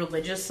like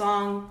religious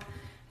song,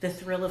 the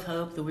thrill of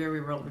hope, the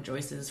weary world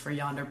rejoices, for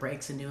yonder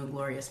breaks a new and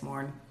glorious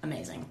morn.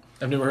 Amazing.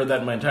 I've never heard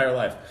that in my entire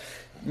life.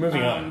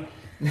 Moving on.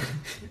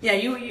 Yeah,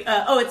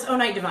 it's "O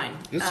Night Divine."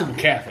 It's some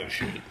Catholic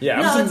shit. Yeah,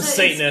 No, I'm some it's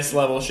Satanist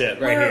level shit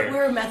right here.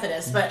 We're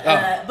Methodists, but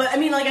I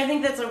mean, like I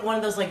think that's like, one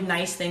of those like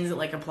nice things that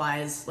like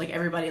applies. Like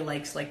everybody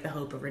likes like the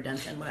hope of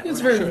redemption. Whatever.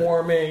 It's very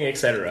warming,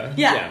 etc.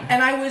 Yeah,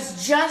 and I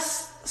was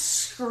just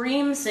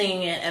scream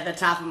singing it at the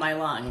top of my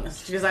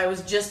lungs because I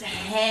was just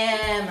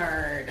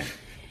hammered.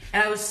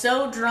 And I was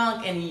so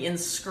drunk and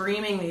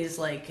screaming these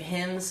like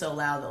hymns so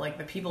loud that like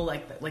the people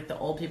like the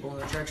old people in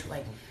the church were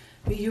like,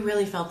 "You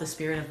really felt the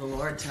Spirit of the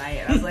Lord tonight."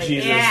 And I was like,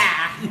 Jesus.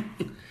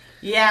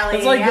 yeah.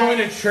 It's like going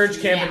to church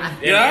camp.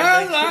 I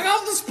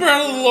got the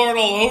Spirit of the Lord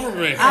all over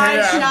me.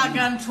 I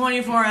shotgun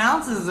 24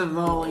 ounces of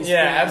the Holy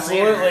Spirit. Yeah,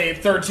 absolutely.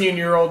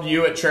 13-year-old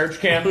you at church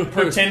camp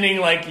pretending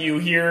like you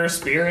hear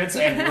spirits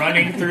and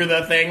running through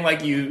the thing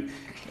like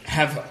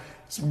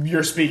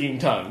you're speaking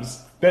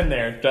tongues. Been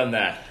there, done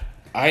that.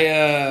 We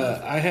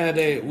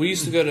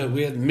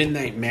had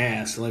midnight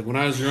mass. Like when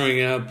I was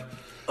growing up,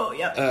 Oh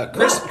yeah.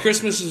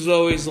 Christmas was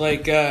always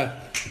like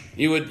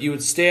you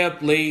would stay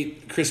up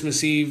late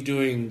Christmas Eve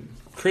doing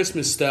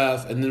Christmas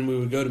stuff, and then we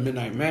would go to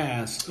midnight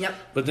mass. Yep.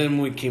 But then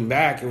when we came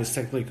back, it was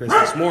technically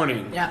Christmas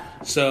morning. Yeah.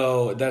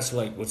 So that's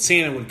like what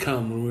Santa would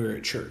come when we were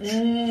at church,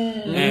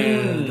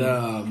 and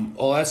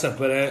all that stuff.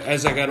 But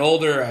as I got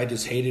older, I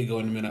just hated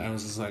going to midnight. I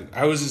was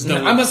just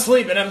done. I'm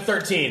asleep and I'm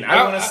 13.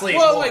 I want to sleep.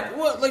 By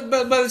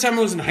the time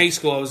I was in high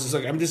school, I was just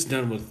like, I'm just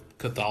done with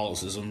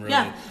Catholicism, really.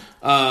 Yeah.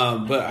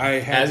 But I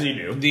had As you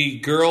do. the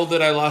girl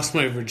that I lost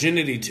my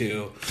virginity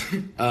to,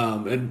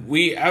 and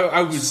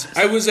I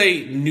was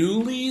a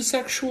newly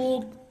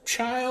sexual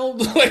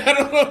child. Like I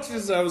don't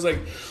know, I was like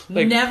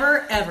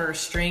Never ever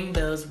string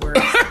those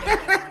words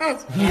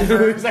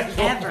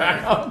together.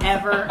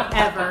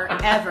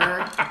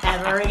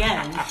 ever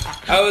again.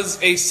 I was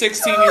a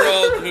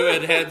 16-year-old who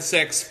had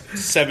sex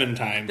 7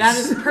 times. That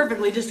is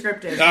perfectly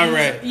descriptive. All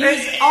right.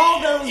 Use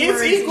all those It's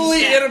words.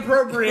 equally instead.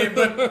 inappropriate,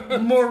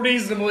 but more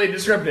reasonably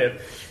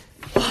descriptive.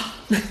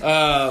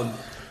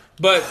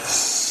 But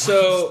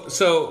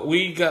so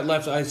we got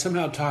left. I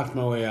somehow talked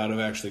my way out of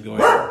actually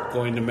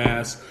going to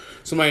mass.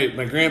 So my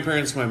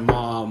grandparents, my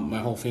mom, my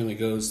whole family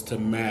goes to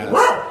mass,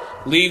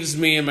 leaves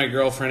me and my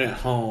girlfriend at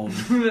home,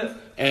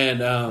 and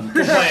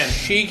plan.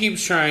 she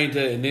keeps trying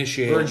to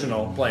initiate.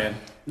 Original plan.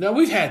 No,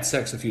 we've had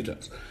sex a few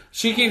times.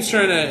 She keeps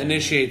trying to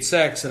initiate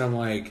sex, and I'm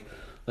like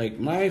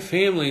my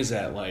family's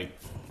at like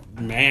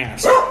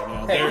mass.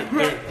 Right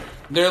now.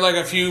 They're like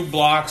a few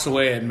blocks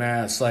away at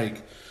mass.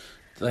 I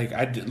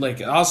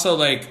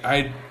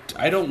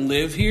don't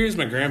live here. It's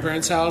my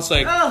grandparents' house.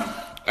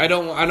 I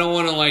don't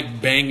want to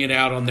like bang it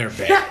out on their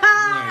bed.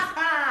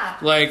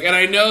 And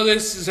I know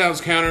this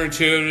sounds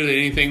counterintuitive to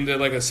anything that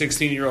like a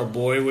 16-year-old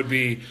boy would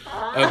be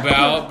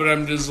about, but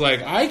I'm just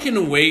like, I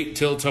can wait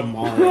till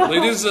tomorrow.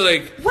 Like this is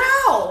like,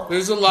 Wow.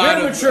 there's a lot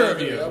Very of mature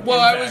of you. Well,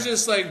 in I fact. was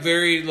just like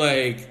very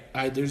like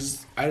I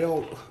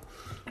don't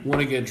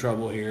want to get in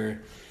trouble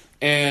here.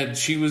 And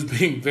she was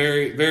being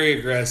very, very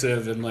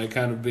aggressive and like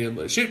kind of being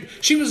like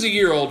she was a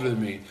year older than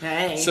me.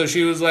 Hey. So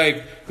she was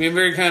like being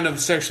very kind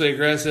of sexually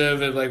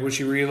aggressive, and like when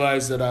she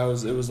realized that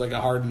it was like a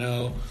hard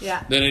no.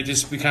 Yeah. Then it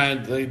just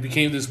became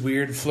this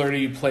weird,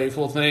 flirty,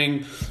 playful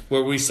thing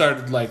where we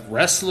started like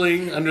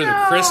wrestling under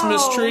the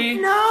Christmas tree.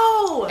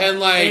 No.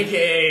 And like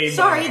AKA.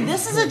 Sorry,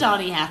 this is a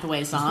Donny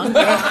Hathaway song.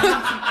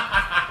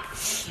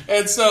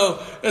 And so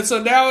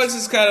now it's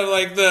just kind of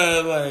like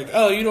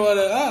you don't want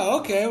to. Oh,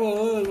 okay.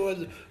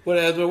 Well,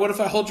 what if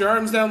I hold your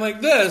arms down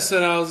like this?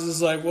 And I was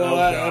just like, well, Oh,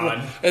 I God.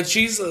 don't. And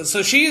she's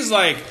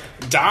like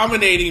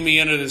dominating me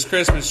under this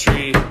Christmas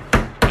tree,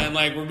 and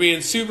like we're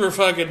being super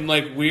fucking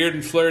like weird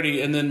and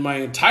flirty. And then my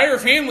entire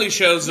family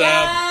shows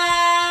up.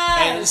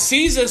 and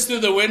sees us through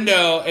the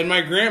window, and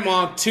my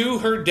grandma, to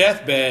her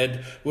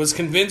deathbed, was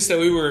convinced that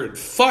we were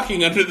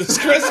fucking under this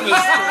Christmas tree.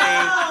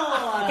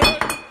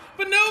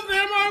 But no,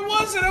 Grandma, I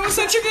wasn't. I was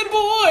such a good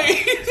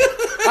boy.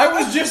 I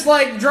was just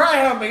like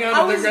dry humping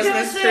under the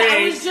Christmas tree.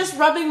 I was just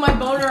rubbing my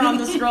boner on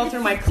this girl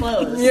through my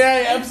clothes.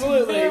 Yeah,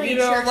 absolutely. Very You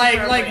know, church like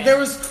appropriate.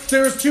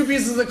 there was two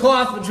pieces of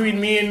cloth between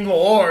me and the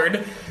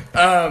Lord.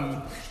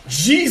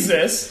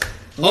 Jesus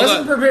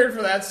wasn't prepared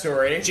for that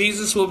story.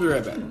 Jesus, we'll be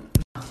right back.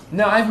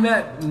 No, I've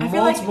met feel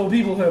multiple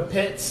people who have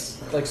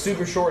pits, like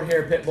super short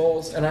hair pit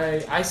bulls, and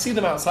I see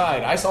them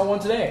outside. I saw one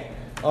today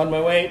on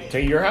my way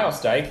to your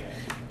house, Dyke.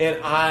 And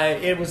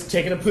it was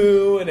taking a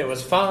poo, and it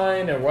was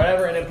fine, or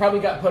whatever, and it probably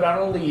got put on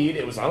a lead.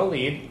 It was on a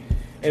lead,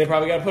 and it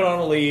probably got put on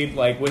a lead,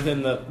 like,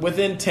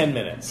 within 10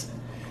 minutes.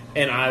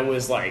 And I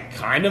was, like,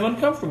 kind of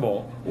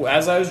uncomfortable.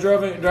 As I was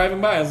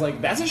driving by, I was like,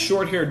 that's a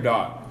short-haired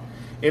dog.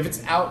 If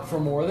it's out for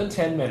more than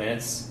 10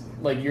 minutes,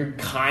 like, you're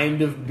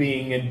kind of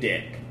being a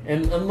dick.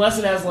 And unless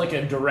it has, like,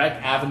 a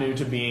direct avenue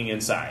to being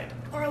inside.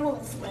 Or a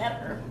little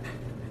sweater.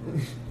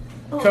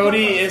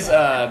 Cody is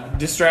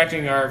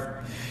distracting our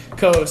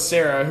co-host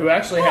Sarah, who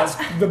actually has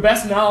the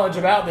best knowledge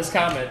about this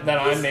comment that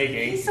I'm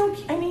making. He's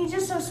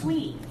just so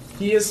sweet.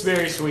 He is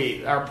very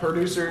sweet. Our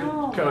producer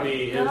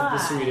Cody my is the God.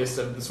 sweetest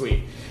of the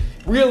sweet.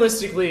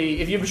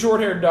 Realistically, if you have a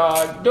short-haired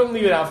dog, don't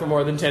leave it out for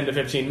more than 10 to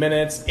 15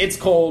 minutes. It's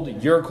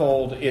cold, you're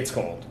cold, it's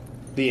cold.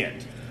 The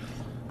end.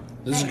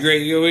 This is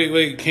great.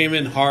 We came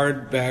in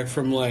hard back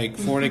from like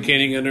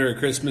fornicating under a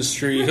Christmas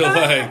tree,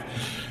 like,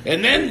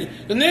 and then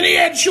he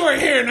had short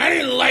hair and I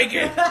didn't like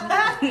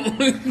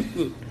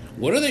it.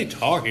 What are they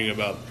talking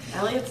about?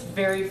 Elliot's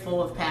very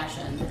full of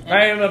passion.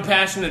 I am a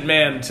passionate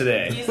man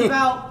today. He's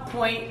about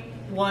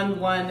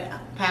 0.11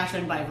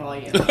 passion by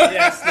volume.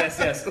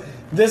 Yes.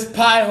 This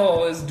pie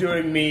hole is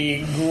doing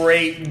me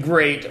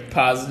great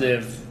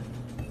positive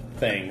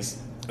things.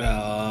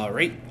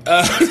 Right.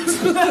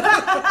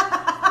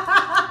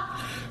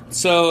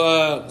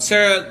 So,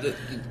 Sarah,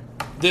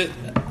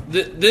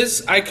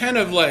 this I kind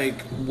of like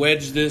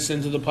wedged this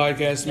into the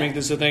podcast to make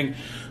this a thing,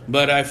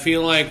 but I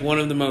feel like one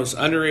of the most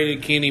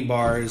underrated candy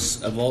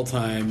bars of all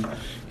time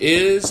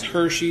is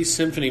Hershey's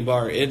Symphony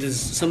Bar. It has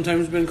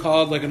sometimes been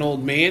called like an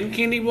old man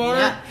candy bar.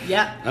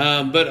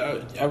 Yeah.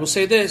 But I will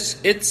say this: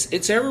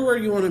 it's everywhere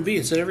you want to be.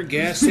 It's at every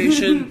gas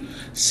station,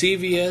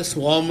 CVS,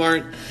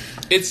 Walmart.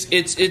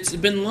 It's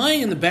been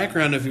lying in the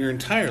background of your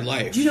entire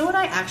life. Do you know what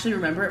I actually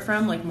remember it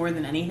from, like, more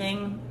than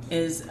anything?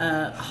 Is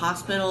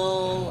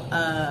hospital,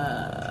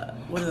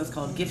 what are those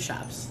called? Gift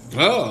shops.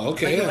 Oh,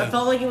 okay. Like, Yeah. I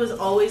felt like it was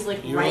always,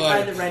 like, You were right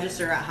like- by the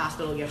register at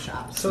hospital gift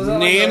shops. So is that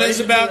like Nana's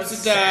a about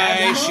relationship to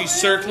die. with She's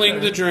circling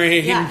the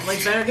drain. Yeah,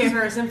 like, better give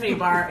her a symphony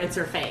bar. It's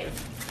her fave.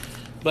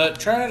 But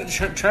try it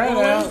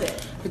What out. is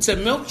it? It's a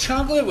milk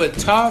chocolate with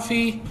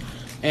toffee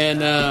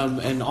and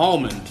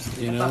almond.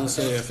 You know,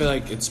 so I feel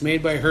like it's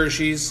made by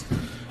Hershey's,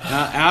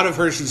 out of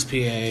Hershey's,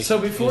 PA. So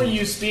before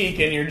you speak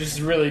and you're just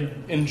really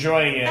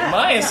enjoying it,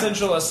 my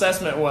essential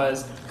assessment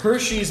was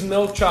Hershey's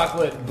milk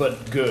chocolate,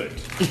 but good.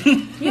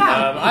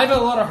 Yeah. I've had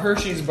a lot of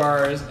Hershey's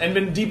bars and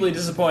been deeply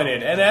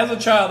disappointed. And as a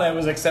child, I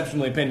was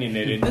exceptionally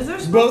opinionated. Is there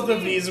supposed Both to of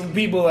be- these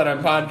people that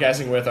I'm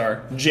podcasting with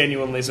are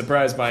genuinely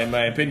surprised by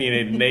my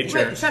opinionated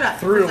nature. Wait, shut up.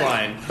 Through For a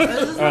line. second. Is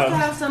this supposed to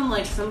have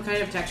some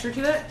kind of texture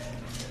to it?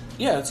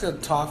 Yeah, it's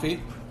got toffee.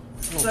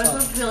 So it's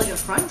supposed to feel like a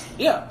crunch?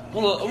 Yeah.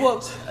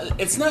 Well,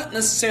 it's not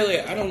necessarily.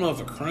 I don't know if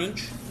a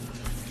crunch,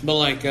 but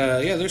like,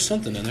 yeah, there's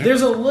something in there.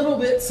 There's a little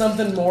bit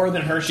something more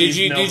than Hershey's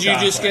Did you milk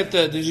just chocolate.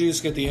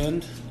 get the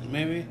end?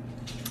 Maybe.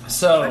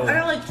 So I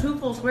got like 2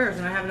 full squares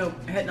and I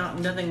have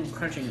nothing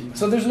crunching in them.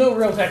 So there's no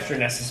real texture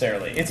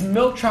necessarily. It's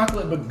milk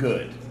chocolate, but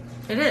good.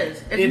 It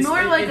is. It's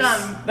more like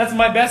That's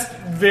my best,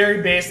 very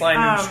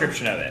baseline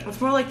description of it. It's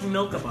more like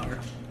Milk-a-Bar.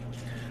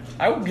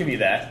 I would give you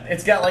that.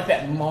 It's got like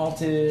that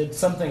malted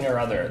something or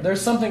other.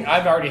 There's something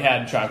I've already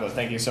had chocolate.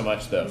 Thank you so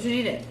much, though. You should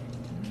eat it.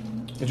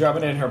 Drop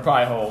it in her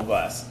pie hole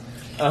glass.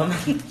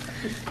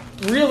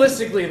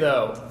 Realistically,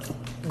 though,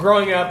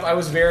 growing up, I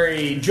was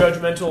very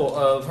judgmental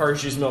of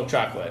Hershey's milk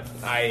chocolate.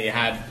 I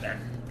had a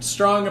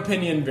strong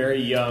opinion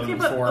very young Okay,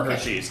 but- for okay.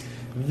 Hershey's.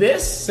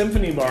 This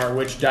Symphony Bar,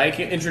 which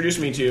Dyke introduced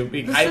me to,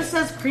 This I, just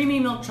says creamy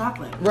milk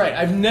chocolate. right,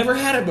 I've never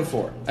had it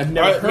before. I've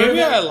never heard Maybe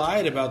of I it.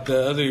 lied about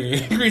the other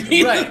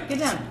ingredient. Right. Get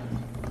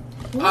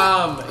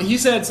down. He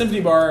said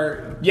Symphony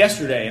Bar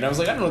yesterday, and I was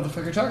like, I don't know what the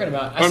fuck you're talking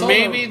about. Or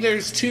maybe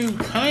there's two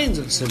kinds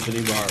of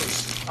symphony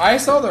bars. I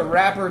saw the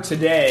wrapper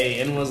today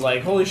and was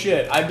like, holy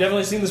shit, I've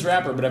definitely seen this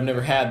wrapper, but I've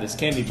never had this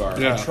candy bar.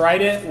 Yeah. I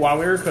tried it while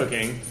we were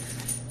cooking,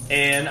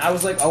 and I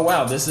was like, oh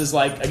wow, this is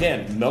like,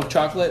 again, milk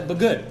chocolate, but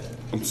good.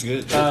 It's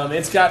good.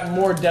 It's got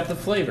more depth of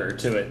flavor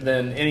to it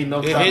than any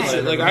milk It chocolate. hits it.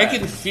 I've Like, ever I had.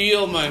 can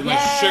feel my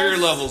Yes. sugar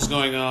levels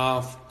going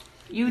off.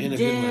 You In a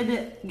good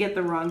did get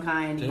the wrong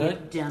kind, Did you I?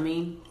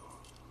 dummy.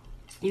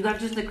 You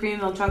got just the creamy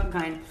milk chocolate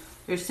kind.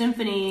 There's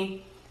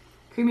Symphony,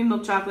 creamy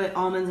milk chocolate,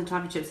 almonds, and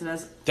toffee chips. It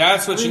has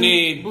That's what you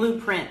need.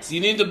 Blueprint. You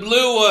need the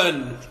blue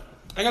one.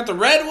 I got the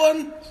red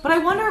one. But I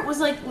wonder, was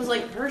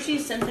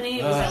Hershey's Symphony?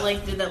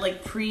 Did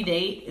that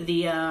predate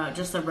the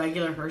just the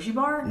regular Hershey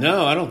bar?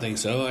 No, I don't think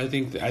so. I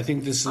think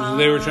this is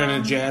they were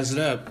trying to jazz it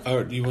up.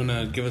 Or do you want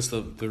to give us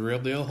the real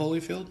deal,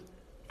 Holyfield?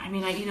 I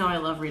mean, I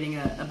love reading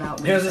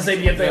about. I was gonna say,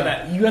 do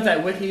you got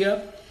that wiki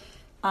up?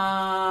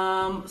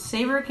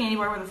 Savor a candy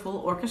bar with a full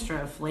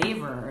orchestra of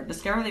flavor.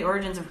 Discover the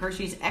origins of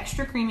Hershey's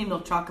extra creamy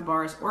milk chocolate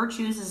bars, or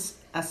choose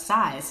a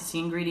size to see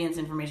ingredients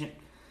information.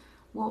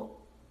 Well,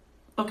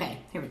 okay,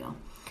 here we go.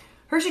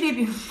 Hershey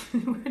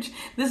debuted.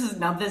 This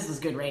is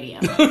good radio.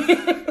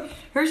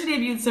 Hershey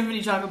debuted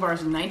Symphony chocolate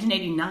bars in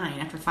 1989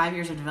 after 5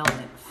 years of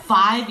development.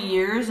 5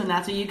 years, and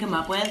that's what you come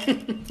up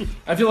with?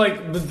 I feel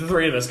like the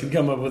three of us could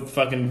come up with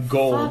fucking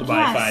gold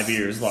by 5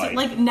 years. So,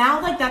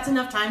 now, that's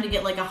enough time to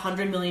get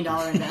 $100 million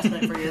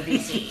investment for your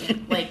VC.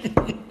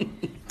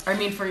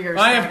 For your.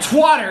 I have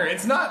Twitter.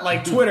 It's not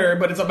like Twitter,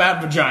 but it's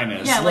about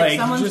vaginas. Yeah,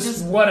 someone's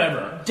just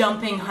whatever.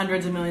 Dumping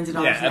hundreds of millions of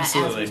dollars in that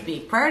absolutely. as we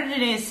speak. Prior to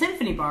today's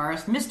Symphony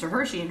bars, Mr.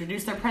 Hershey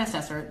introduced their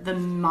predecessor, the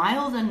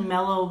mild and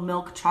mellow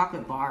milk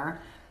chocolate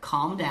bar,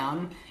 Calm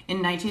Down,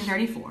 in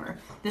 1934.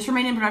 This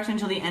remained in production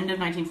until the end of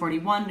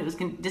 1941. It was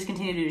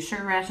discontinued due to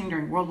sugar rationing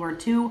during World War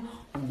II.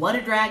 What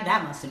a drag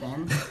that must have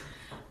been.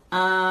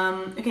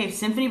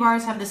 Symphony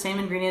bars have the same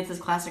ingredients as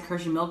classic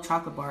Hershey milk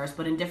chocolate bars,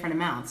 but in different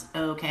amounts.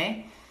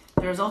 Okay.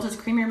 The result is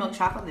creamier milk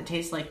chocolate that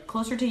tastes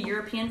closer to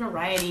European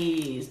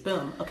varieties.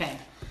 Boom. Okay.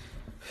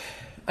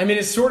 I mean,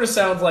 it sort of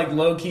sounds like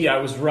low-key I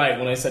was right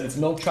when I said it's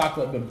milk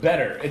chocolate, but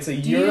better. It's a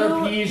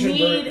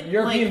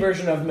European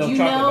version of milk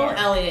chocolate bar.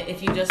 Elliot,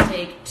 if you just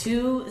take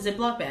 2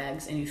 Ziploc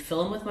bags and you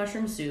fill them with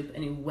mushroom soup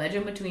and you wedge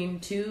them between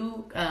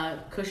 2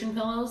 cushion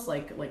pillows,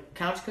 like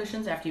couch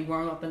cushions, after you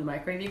warm them up in the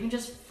microwave, you can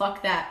just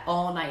fuck that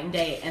all night and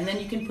day. And then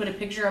you can put a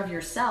picture of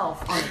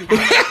yourself on the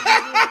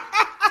couch.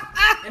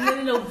 And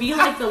then it'll be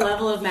the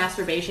level of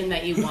masturbation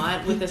that you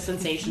want with the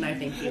sensation I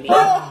think you need.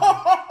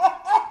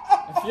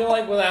 I feel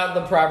like without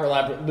the proper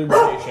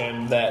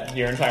lubrication that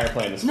your entire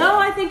plane is full. No,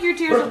 I think your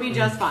tears will be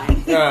just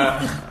fine.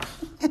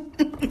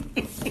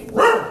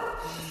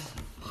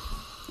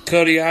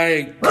 Cody,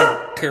 I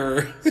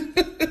concur.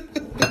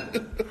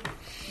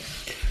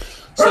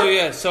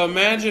 So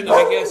imagine,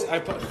 I guess I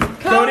put...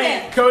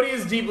 Cody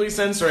is deeply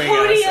censoring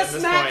us at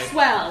this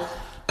Maxwell.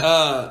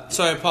 point.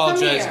 So I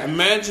apologize.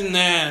 Imagine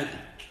that,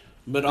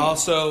 but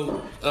also,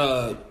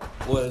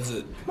 what is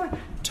it?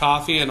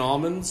 Toffee and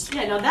almonds?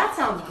 Yeah, no, that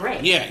sounds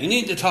great. Yeah, you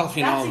need the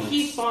toffee and almonds. That's a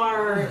Heath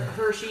Bar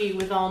Hershey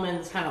with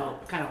almonds kind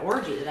of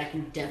orgy that I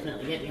can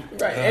definitely get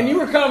behind. Right, and you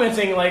were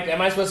commenting,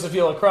 am I supposed to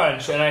feel a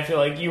crunch? And I feel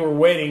like you were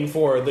waiting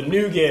for the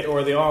nougat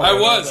or the almond.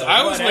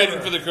 I was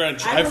waiting for the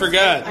crunch. I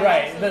forgot.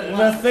 Right,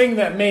 the thing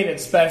that made it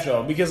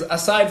special. Because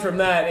aside from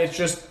that, it's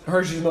just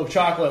Hershey's milk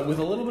chocolate with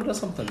a little bit of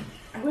something.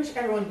 I wish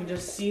everyone could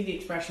just see the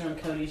expression on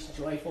Cody's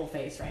joyful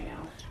face right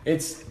now.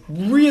 It's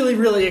really,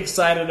 really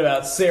excited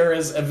about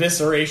Sarah's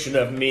evisceration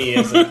of me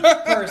as a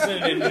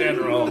person in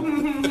general.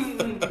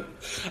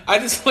 I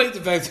just like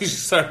the fact that she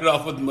started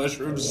off with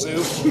mushroom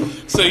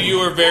soup, so you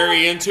were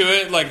very into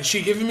it. Is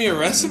she giving me a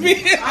recipe?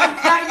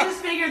 I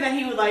just figured that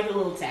he would like a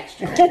little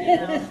texture, you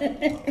know?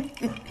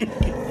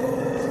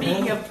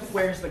 Speaking of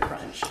where's the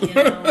crunch, you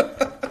know?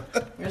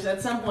 There's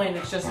at some point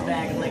it's just a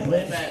bag of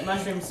liquid, but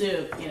mushroom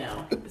soup,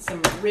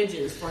 some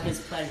ridges for his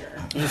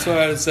pleasure. That's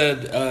why I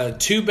said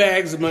 2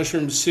 bags of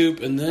mushroom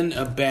soup and then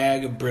a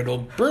bag of brittle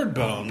bird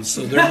bones,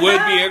 so there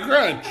would be a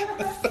crunch. You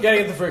gotta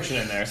get the friction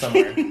in there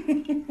somewhere.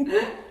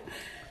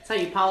 That's how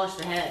you polish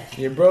the head.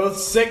 You're both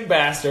sick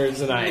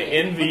bastards, and I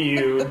envy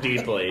you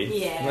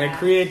deeply. Yeah. My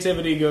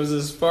creativity goes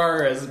as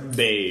far as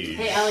beige.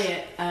 Hey,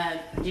 Elliot,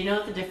 do you know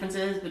what the difference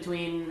is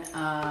between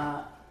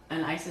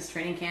an ISIS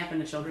training camp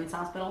and a children's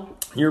hospital?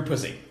 You're a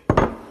pussy.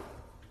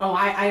 Oh,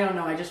 I don't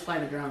know. I just fly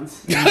the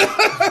drones.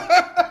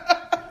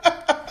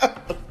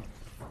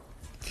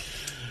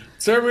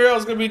 Sarah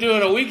Muriel's going to be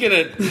doing a weekend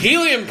at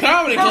Helium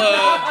Comedy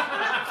Club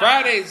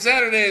Friday,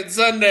 Saturday, and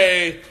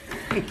Sunday.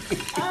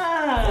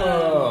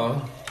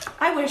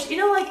 I wish, I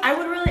feel like I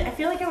would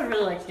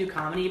really like to do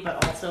comedy,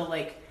 but also,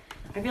 I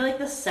feel like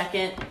the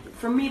second,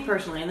 for me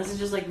personally, and this is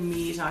just,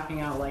 me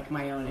talking out,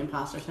 my own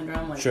imposter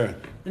syndrome, sure.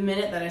 The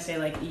minute that I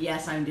say,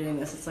 yes, I'm doing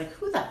this, it's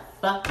who the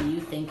fuck do you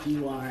think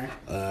you are?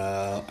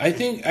 I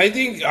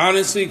think,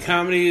 honestly,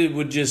 comedy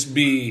would just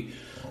be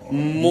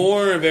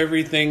more of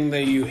everything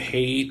that you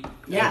hate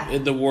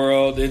in the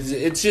world.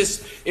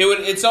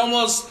 It's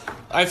almost,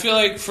 I feel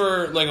like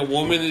for a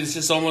woman, it's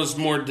just almost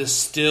more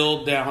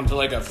distilled down to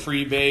a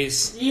free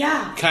base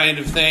kind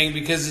of thing,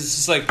 because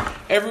it's just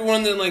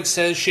everyone that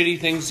says shitty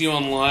things to you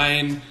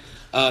online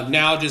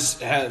now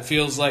just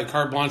feels like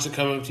carte blanche to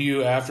come up to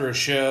you after a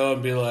show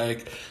and be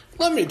like,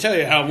 let me tell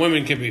you how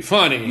women can be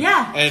funny.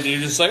 Yeah. And you're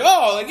just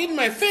in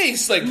my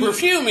face,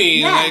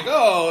 perfumey. Yeah.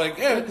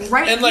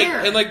 Right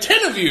here. And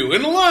 10 of you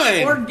in a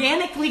line.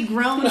 Organically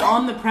grown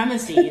on the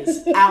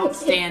premises.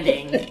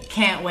 Outstanding.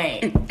 Can't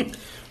wait.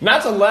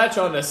 Not to latch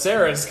on to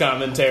Sarah's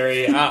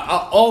commentary,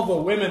 all the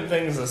women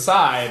things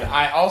aside,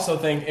 I also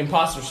think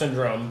imposter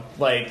syndrome,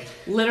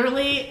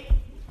 Literally,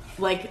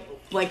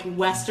 like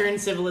Western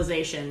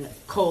civilization,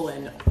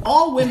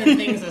 all women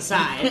things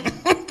aside.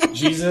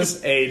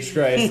 Jesus H.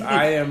 Christ,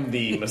 I am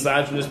the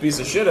misogynist piece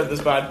of shit of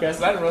this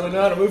podcast. I don't really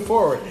know how to move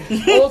forward.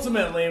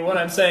 Ultimately, what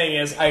I'm saying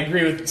is I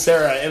agree with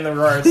Sarah in the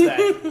regards that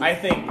I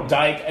think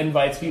Dyke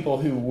invites people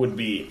who would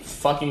be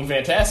fucking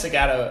fantastic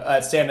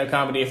at stand-up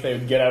comedy if they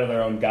would get out of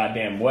their own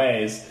goddamn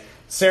ways.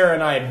 Sarah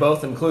and I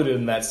both included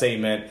in that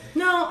statement.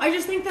 No, I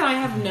just think that I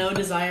have no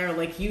desire,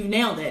 like, you've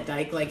nailed it,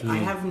 Dyke. Like, I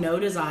have no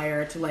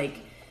desire to, like,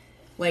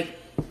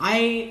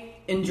 I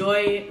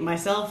enjoy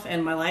myself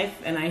and my life,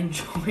 and I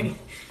enjoy,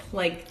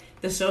 like,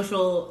 the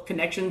social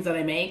connections that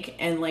I make,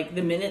 and, like,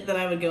 the minute that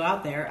I would go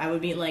out there, I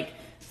would meet, like,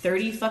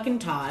 30 fucking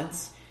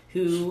Todds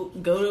who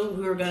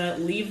are gonna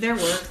leave their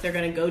work, they're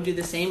gonna go do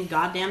the same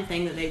goddamn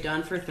thing that they've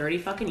done for 30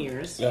 fucking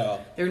years. Yeah.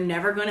 They're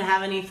never gonna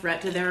have any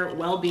threat to their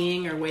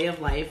well-being or way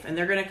of life, and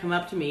they're gonna come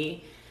up to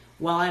me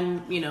while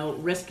I'm,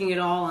 risking it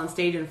all on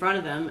stage in front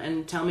of them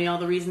and tell me all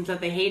the reasons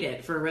that they hate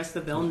it for a risk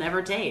that they'll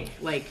never take.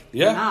 Like,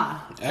 nah.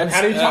 And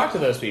how do you talk to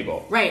those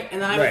people? Right, and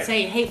then I would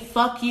say, hey,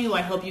 fuck you, I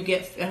hope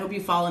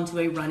you fall into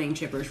a running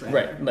chipper shredder.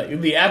 Right,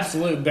 like, the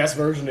absolute best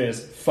version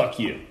is, fuck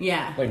you.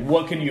 Yeah. Like,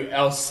 what can you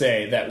else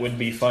say that would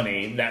be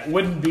funny, that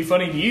wouldn't be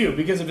funny to you?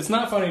 Because if it's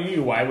not funny to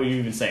you, why would you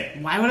even say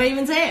it? Why would I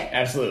even say it?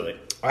 Absolutely.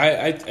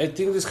 I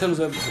think this comes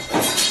up...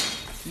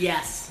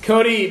 Yes.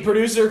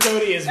 Producer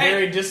Cody is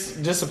very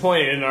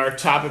disappointed in our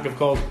topic of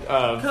Cody,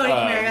 come here,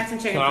 I got some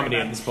chicken comedy for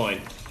you, at this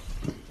point.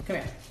 Come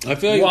here. I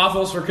feel like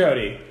Waffles for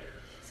Cody.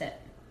 Sit.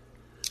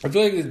 I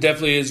feel like it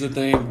definitely is a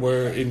thing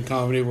where in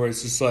comedy where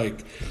it's just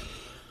like,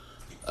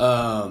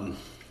 and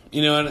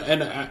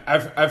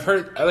I've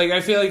heard, like,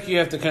 I feel like you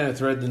have to kind of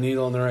thread the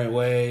needle in the right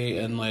way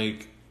and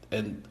like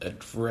and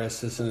address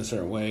this in a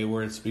certain way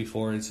where it's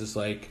just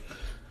like.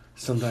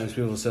 Sometimes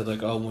people said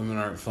like, "Oh, women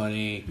aren't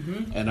funny,"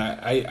 and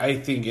I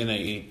think in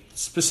a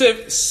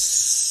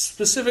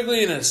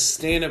specifically in a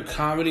stand-up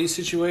comedy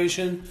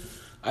situation,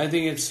 I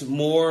think it's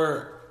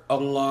more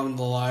along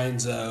the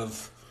lines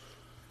of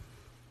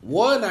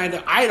one.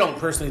 I don't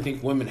personally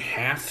think women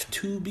have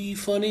to be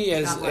funny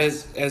as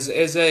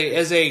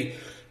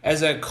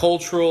a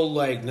cultural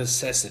like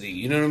necessity.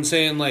 You know what I'm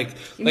saying? Like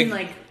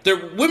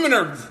women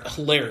are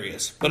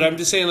hilarious, but I'm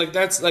just saying like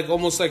that's like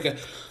almost like a.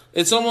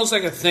 It's almost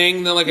like a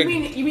thing that like you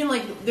mean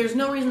like there's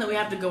no reason that we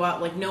have to go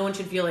out, like no one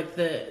should feel like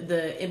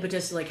the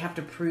impetus to like have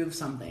to prove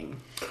something.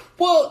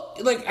 Well,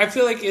 like I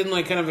feel like in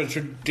like kind of a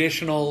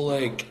traditional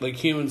like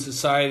human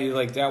society,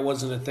 like that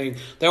wasn't a thing.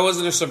 That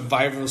wasn't a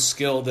survival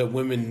skill that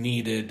women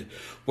needed.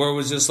 Where it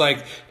was just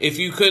like if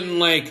you couldn't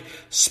like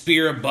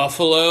spear a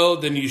buffalo,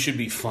 then you should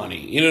be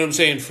funny. You know what I'm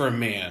saying? For a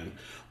man,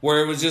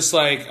 where it was just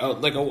like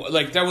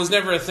that was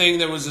never a thing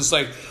that was just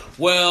like,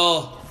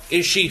 well.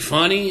 Is she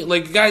funny?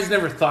 Like, guys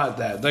never thought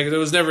that. Like, there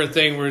was never a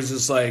thing where it's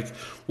just like,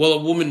 well, a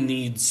woman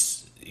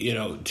needs,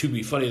 to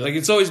be funny. Like,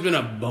 it's always been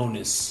a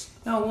bonus.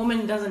 No, a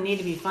woman doesn't need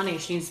to be funny.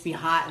 She needs to be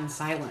hot and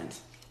silent.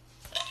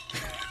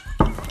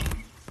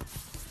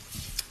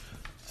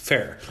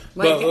 Fair.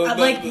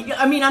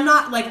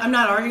 I'm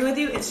not arguing with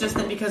you. It's just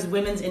that because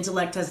women's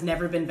intellect has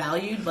never been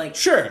valued, like,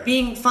 sure,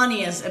 being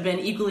funny has been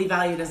equally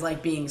valued as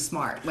like being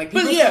smart. Like,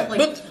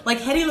 like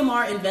Hedy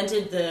Lamarr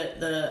invented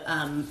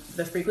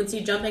the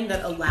frequency jumping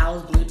that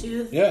allows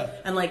Bluetooth. Yeah.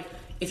 And like,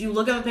 if you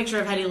look up a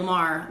picture of Hedy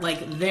Lamarr,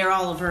 like, they're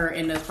all of her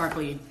in a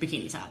sparkly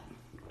bikini top.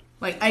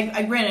 Like,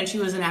 I granted she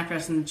was an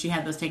actress and she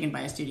had those taken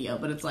by a studio,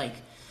 but it's like,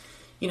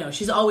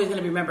 she's always going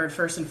to be remembered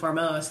first and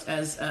foremost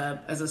as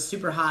a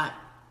super hot.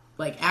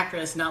 Like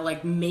actress, not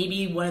like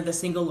maybe one of the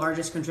single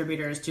largest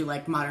contributors to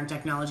like modern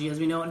technology as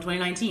we know it in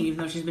 2019, even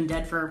though she's been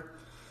dead for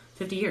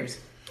 50 years.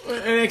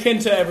 And akin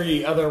to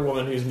every other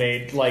woman who's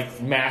made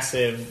like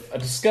massive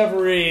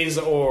discoveries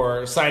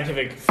or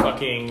scientific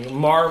fucking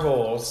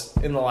marvels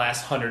in the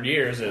last 100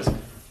 years is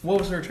what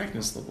was her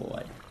attractiveness look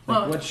like?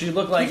 What she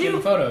looked like in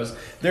the photos.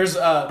 There's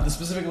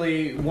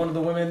specifically one of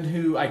the women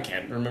who I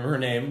can't remember her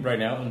name right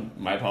now, and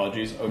my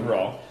apologies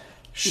overall.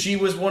 She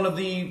was one of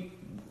the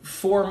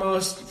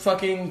foremost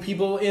fucking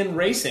people in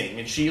racing,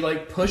 and she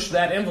like pushed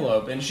that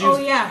envelope, and she was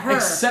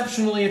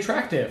exceptionally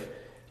attractive,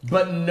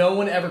 but no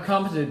one ever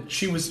commented.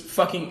 She was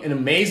fucking an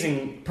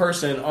amazing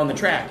person on the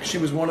track. She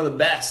was one of the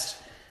best,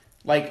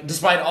 like,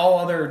 despite all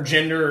other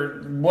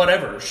gender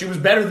whatever, she was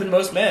better than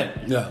most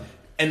men. Yeah.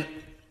 And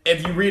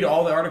if you read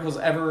all the articles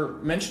ever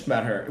mentioned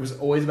about her, it was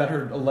always about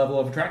her level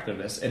of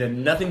attractiveness. It had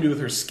nothing to do with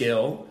her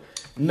skill,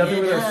 nothing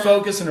with her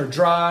focus and her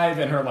drive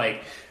and her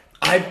like,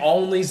 I've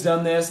always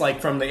done this,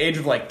 like, from the age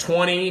of, like,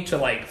 20 to,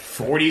 like,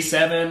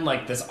 47.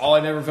 Like, that's all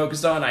I've ever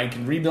focused on. I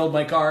can rebuild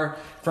my car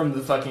from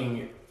the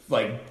fucking,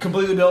 like,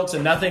 completely built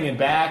to nothing and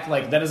back.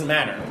 Like, that doesn't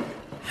matter.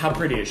 How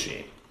pretty is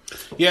she?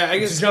 Yeah, I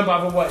guess... To jump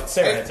off of what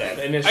Sarah had said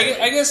initially.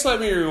 I guess let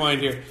me rewind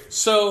here.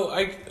 So,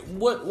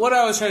 what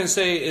I was trying to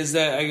say is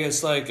that, I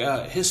guess, like,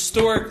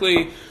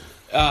 historically...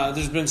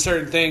 there's been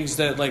certain things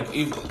that, like,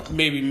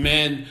 maybe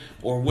men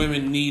or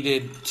women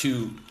needed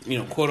to,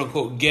 quote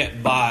unquote,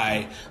 get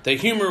by. That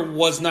humor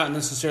was not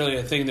necessarily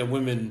a thing that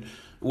women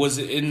was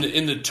in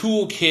the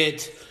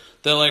toolkit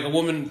that like a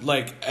woman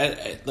like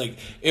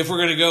if we're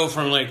gonna go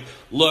from like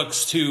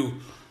looks to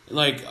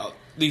like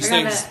these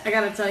things. I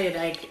gotta tell you,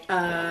 Dyke.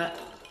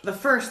 The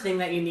first thing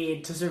that you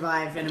need to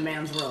survive in a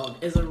man's world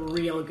is a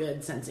real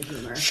good sense of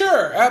humor.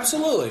 Sure,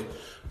 absolutely.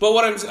 But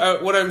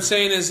what I'm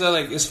saying is that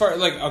like as far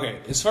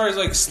as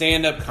like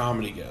stand up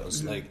comedy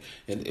goes, like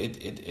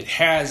it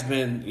has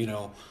been, you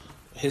know,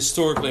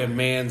 historically a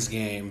man's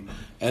game,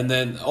 and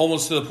then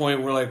almost to the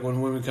point where like when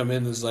women come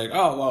in, it's like,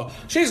 oh well,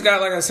 she's got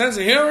like a sense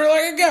of humor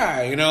like a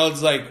guy, you know,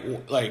 it's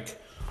like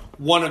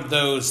one of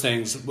those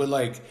things. But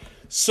like,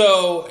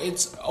 so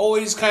it's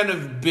always kind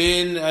of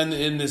been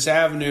in this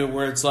avenue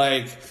where it's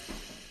like,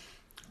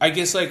 I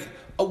guess like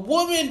a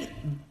woman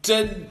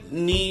doesn't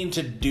need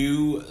to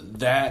do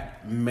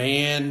that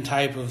man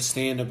type of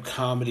stand-up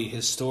comedy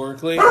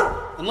historically,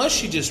 unless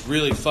she just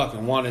really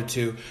fucking wanted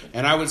to.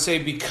 And I would say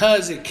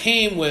because it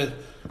came with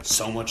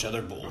so much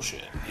other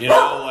bullshit, you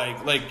know,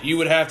 like you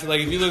would have to,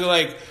 like, if you look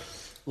at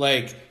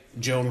like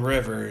Joan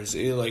Rivers,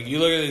 like you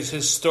look at these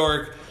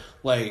historic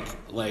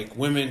like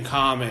women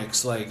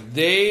comics, like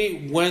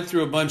they went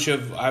through a bunch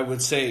of, I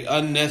would say,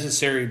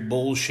 unnecessary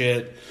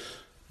bullshit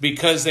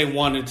because they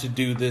wanted to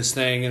do this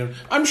thing. And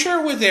I'm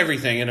sure with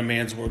everything in a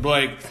man's world,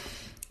 like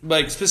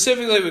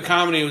specifically with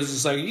comedy, it was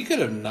just like, you could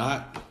have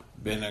not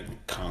been a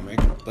comic,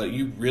 but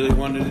you really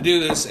wanted to do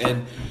this.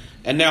 And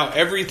now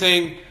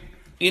everything,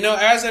 you know,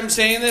 as I'm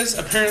saying this,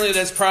 apparently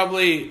that's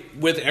probably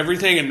with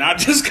everything and not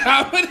just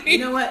comedy. You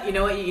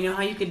know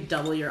how you could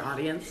double your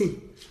audience?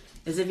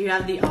 Is if you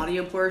have the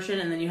audio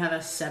portion and then you have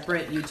a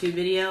separate YouTube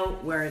video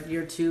where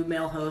your two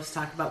male hosts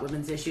talk about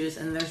women's issues,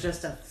 and there's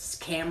just a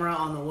camera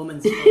on the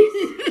woman's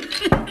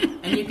face.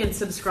 And you can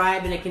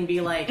subscribe, and it can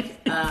be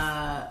like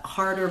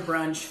harder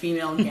brunch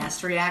female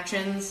guest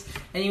reactions,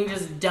 and you can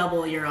just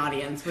double your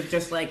audience with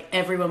just like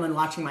every woman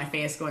watching my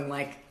face going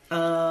like,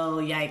 oh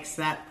yikes,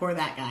 that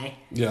guy.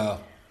 Yeah.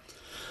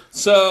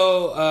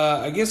 So,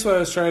 I guess what I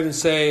was trying to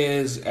say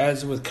is,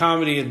 as with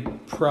comedy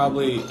and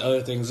probably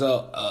other things,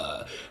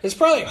 it's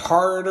probably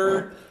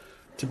harder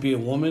to be a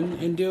woman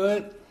and do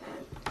it.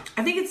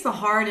 I think it's the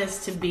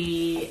hardest to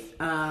be,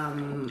 I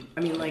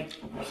mean, like,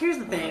 here's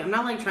the thing. I'm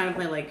not, like, trying to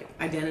play, like,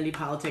 identity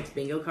politics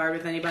bingo card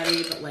with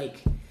anybody, but,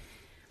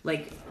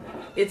 like,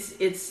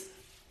 it's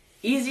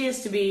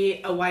easiest to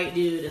be a white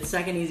dude. It's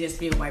second easiest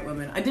to be a white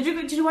woman.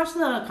 Did you watch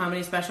the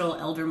comedy special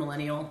Elder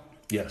Millennial?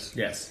 Yes.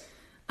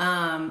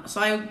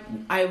 So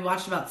I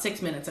watched about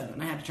 6 minutes of it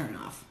and I had to turn it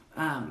off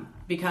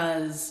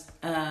because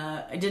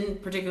I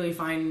didn't particularly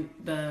find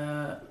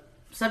the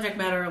subject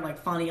matter like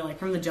funny, like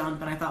from the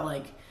jump, and I thought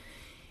like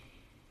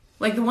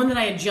the one that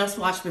I had just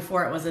watched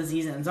before it was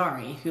Aziz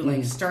Ansari, who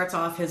like starts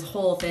off his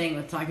whole thing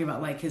with talking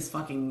about like his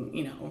fucking,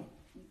 you know,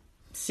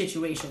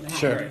 situation that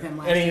happened with him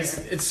last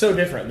year. It's so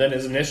different than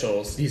his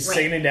initials. He's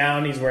sitting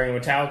down, he's wearing a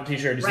Metallica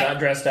t-shirt, he's not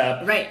dressed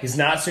up, he's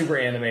not super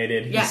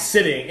animated, he's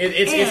sitting.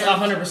 It's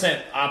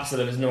 100% opposite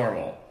of his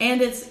normal.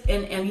 And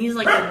and he's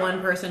like the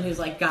one person who's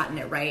like gotten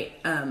it right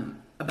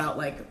about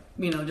like,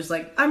 you know, just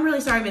like, I'm really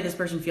sorry I made this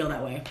person feel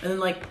that way. And then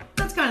like,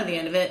 that's kind of the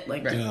end of it.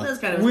 Like, that's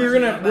kind of we're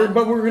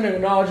gonna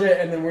acknowledge it,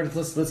 and then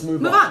let's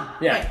move on.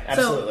 Yeah,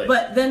 absolutely. So,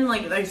 but then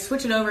like I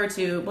switch it over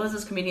to, what was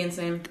this comedian's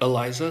name?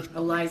 Eliza.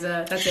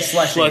 That's it.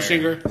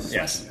 Schlesinger.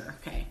 Yes.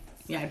 Okay.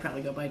 Yeah, I'd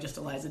probably go by just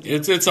Eliza.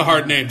 It's a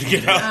hard name to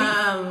get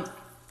out.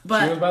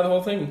 But she went by the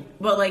whole thing.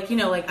 But like, you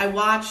know, like I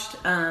watch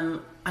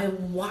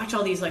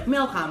all these like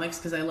male comics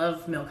because I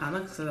love male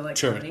comics because I like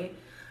comedy.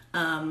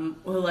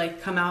 Who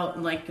like come out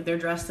and like they're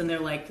dressed in their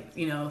like,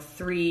 you know,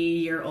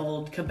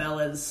 3-year-old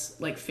Cabela's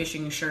like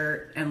fishing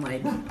shirt and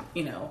like,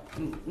 you know,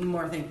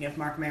 more thinking of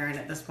Mark Maron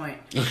at this point.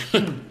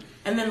 And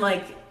then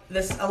like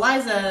this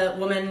Eliza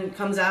woman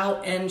comes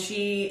out and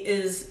she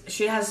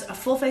has a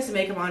full face of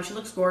makeup on. She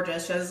looks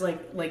gorgeous. She has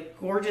like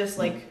gorgeous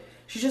like.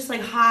 She's just like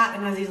hot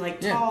and has these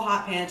like tall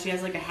hot pants. She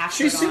has like a half.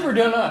 She's super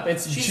done up.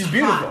 She's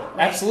beautiful. Hot,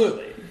 right?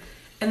 Absolutely.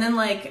 And then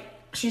like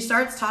she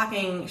starts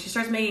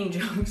making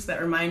jokes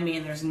that remind me,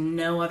 and there's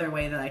no other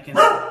way that I can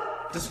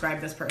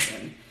describe this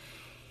person.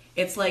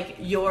 It's like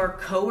your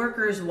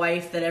coworker's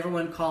wife that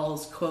everyone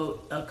calls,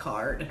 quote, a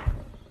card.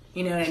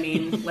 You know what I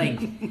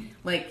mean?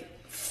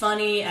 like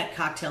funny at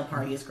cocktail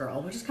parties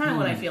girl, which is kind of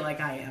what I feel like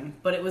I am.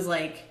 But it was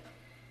like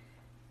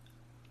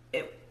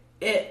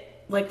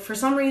it like for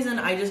some reason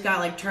I just got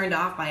like turned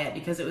off by it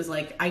because it was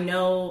like I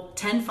know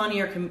 10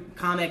 funnier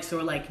comics who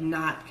are like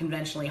not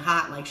conventionally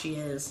hot like she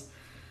is.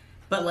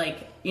 But,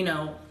 like, you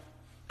know,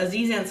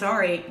 Aziz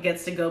Ansari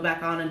gets to go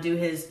back on and do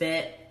his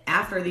bit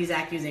after these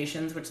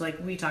accusations, which,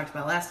 like, we talked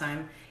about last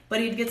time.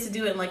 But he gets to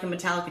do it in, like, a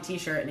Metallica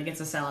t-shirt, and he gets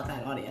to sell out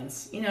that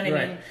audience. You know what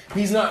I mean?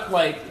 He's not,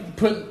 like,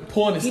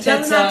 pulling his tits up.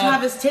 He doesn't have to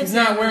have his tits He's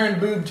not wearing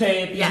boob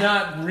tape. He's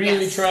not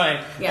really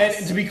trying. Yes.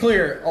 And to be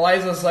clear,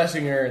 Eliza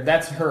Schlesinger,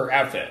 that's her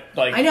outfit.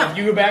 Like, I know. If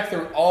you go back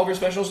through all of her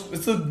specials,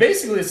 it's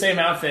basically the same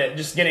outfit,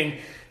 just getting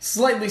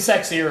slightly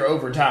sexier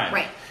over time.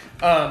 Right.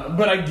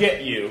 But I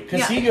get you,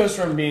 because he goes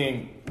from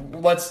being,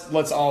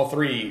 let's all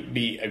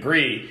three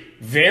agree,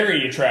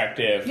 very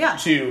attractive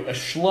to a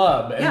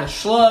schlub. And the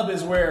schlub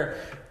is where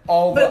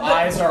all the But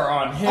eyes are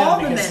on him all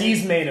the because men-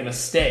 he's made a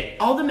mistake.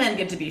 All the men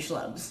get to be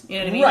schlubs. You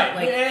know what I mean? Right,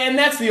 Like, and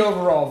that's the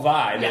overall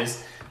vibe, Yeah.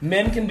 is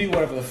men can do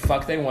whatever the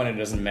fuck they want, it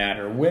doesn't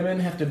matter. Women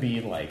have to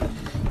be, like,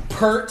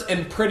 pert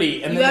and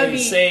pretty, and You then gotta they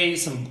be- say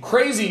some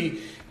crazy,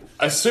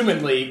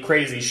 assumedly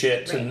crazy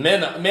shit to the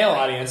male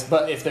audience,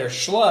 but if they're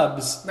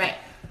schlubs, right.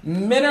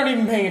 men aren't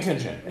even paying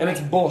attention, and it's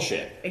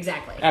bullshit.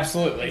 Exactly.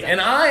 Absolutely. Exactly. And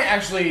I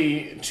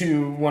actually,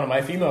 to one of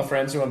my female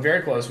friends who I'm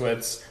very close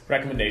with's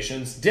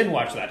recommendations, did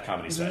watch that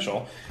comedy Mm-hmm.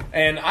 special.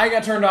 And I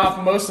got turned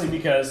off mostly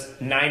because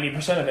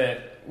 90% of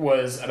it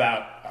was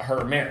about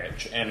her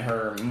marriage and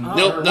her,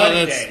 her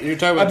wedding day. You're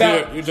talking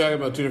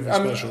about two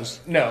different specials.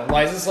 No,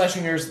 Liza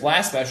Schlesinger's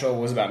last special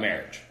was about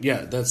marriage.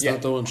 Yeah, that's Yeah.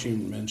 not the one she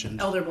mentioned.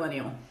 Elder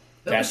millennial.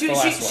 But That's she, the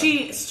last one.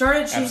 she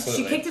started. She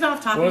Absolutely. kicked it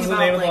off talking What was the about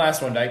name of like, the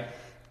last one, Dyke?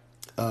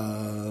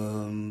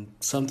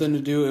 Something to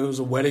do. It was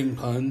a wedding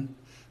pun.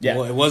 Yeah.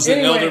 Well, it wasn't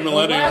Anyway, Elder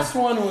Millennial. The last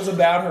one was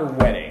about her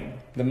wedding.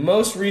 The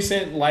most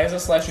recent Liza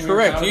Schlesinger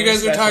Correct. comedy You guys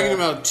are special. talking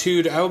about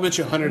two. I will bet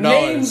you $100.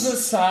 Names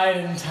aside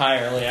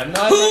entirely. I'm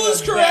not. Who's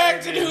gonna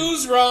correct bet and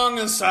who's wrong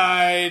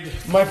aside?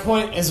 My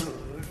point is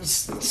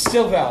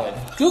still valid.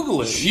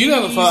 Google it. You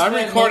have a phone. I'm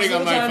Spent recording most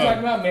on of the my time talking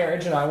phone. about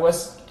marriage, and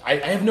I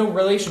have no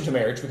relation to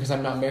marriage because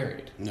I'm not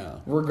married.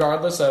 No.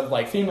 Regardless of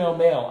like female,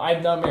 male,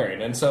 I'm not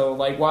married, and so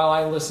like while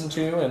I listen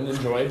to and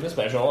enjoy the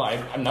special,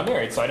 I'm not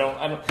married, so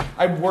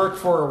I work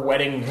for a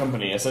wedding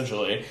company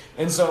essentially,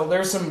 and so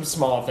there's some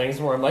small things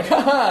where I'm like,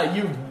 haha,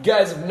 you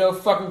guys have no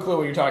fucking clue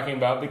what you're talking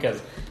about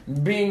because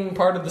being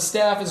part of the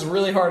staff is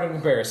really hard in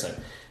comparison.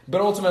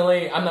 But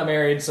ultimately, I'm not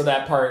married, so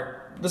that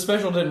part, the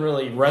special didn't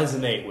really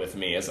resonate with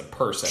me as a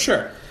person.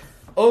 Sure.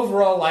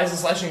 Overall, Liza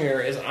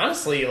Schlesinger is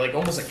honestly like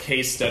almost a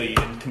case study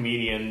in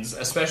comedians,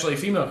 especially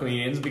female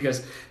comedians,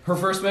 because her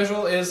first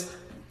special is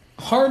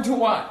hard to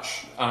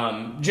watch.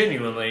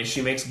 Genuinely,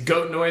 she makes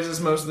goat noises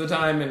most of the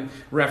time in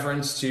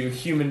reference to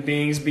human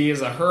beings be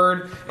as a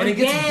herd, and it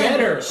gets Again,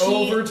 better she-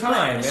 over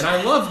time. And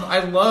I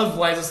love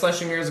Liza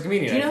Schlesinger as a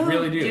comedian. I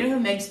really do. Do you know who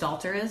Meg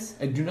Stalter is?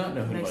 I do not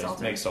know who Meg Meg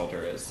Stalter?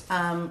 Stalter is.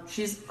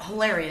 She's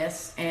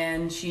hilarious,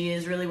 and she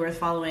is really worth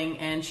following,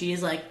 and she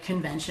is like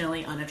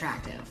conventionally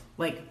unattractive.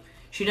 Like,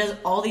 she does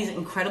all these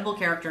incredible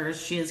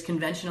characters. She is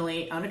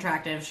conventionally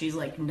unattractive. She's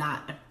like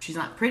she's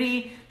not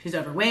pretty. She's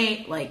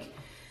overweight. Like,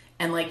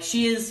 and like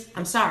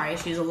I'm sorry,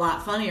 she's a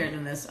lot funnier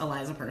than this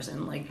Eliza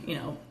person. Like, you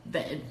know,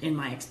 in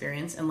my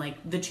experience, and like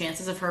the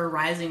chances of her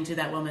rising to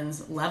that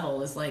woman's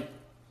level is like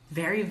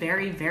very,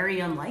 very,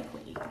 very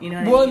unlikely. You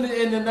know what I mean?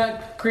 And then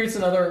that creates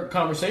another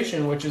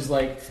conversation, which is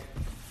like,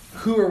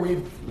 who are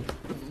we?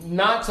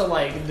 Not to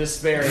like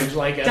disparage,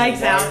 like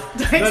Dyke's out.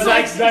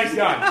 Dyke's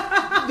gone.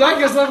 Dyke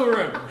has left the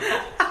room.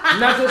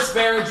 Not to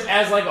disparage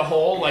as like a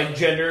whole, like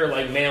gender,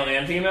 like male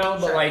and female,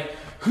 but Sure. like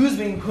who's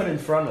being put in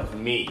front of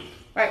me?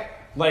 Right.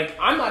 Like,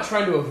 I'm not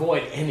trying to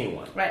avoid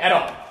anyone Right. at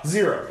all,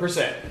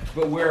 0%.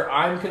 But where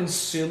I'm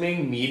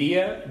consuming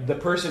media, the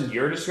person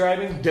you're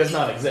describing does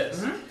not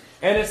exist. Mm-hmm.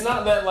 And it's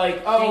not that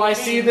like, oh, Ding, I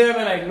ding. see them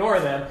and I ignore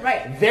them.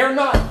 Right. They're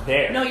not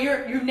there. No,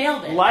 you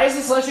nailed it.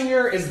 Liza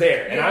Schlesinger is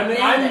there, and You I'm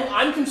nailed it.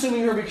 I'm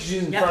consuming her because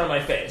she's in Yep. front of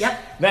my face.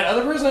 Yep. That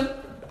other person,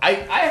 I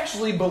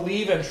actually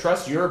believe and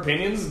trust your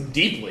opinions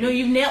deeply. No,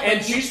 you've nailed it.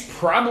 And she's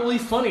probably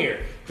funnier,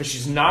 but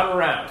she's not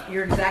around.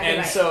 You're exactly and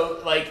right. so,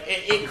 like,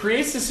 it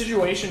creates a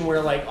situation where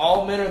like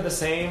all men are the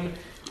same,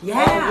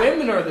 Yeah. all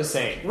women are the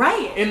same,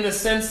 Right. In the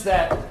sense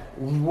that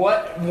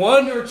what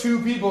one or two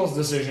people's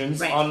decisions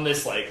Right. on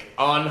this like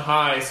on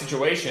high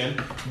situation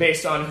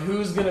based on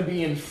who's going to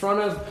be in front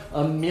of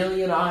a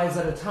million eyes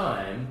at a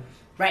time.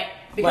 Right.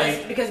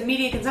 Because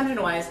media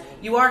consumption wise,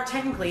 you are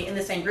technically in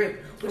the same group,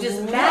 which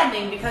is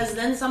maddening because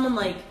then someone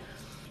like,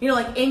 you know,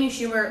 like Amy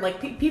Schumer,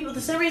 like people,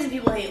 the same reason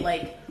people hate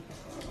like,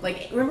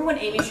 remember when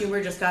Amy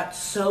Schumer just got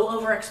so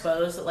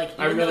overexposed that like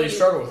I really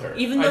struggle with her.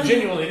 I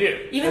genuinely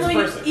do. Even as a though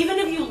person. even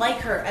if you like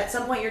her, at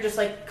some point you're just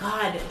like,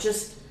 God,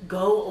 just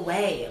go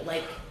away.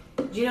 Like,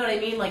 do you know what I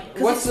mean? Like,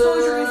 'cause What's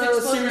exposure is a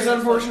exposure series is of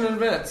exposure. unfortunate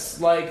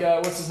events? Like,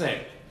 what's his name?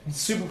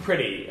 Super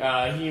pretty.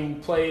 He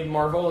played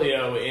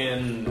Marvolio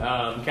in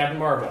Captain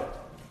Marvel.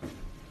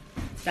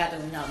 That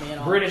doesn't help me at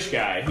all. British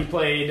guy. He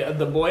played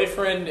the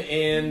boyfriend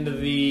in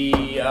the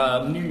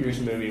New Year's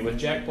movie with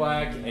Jack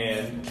Black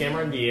and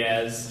Cameron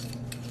Diaz.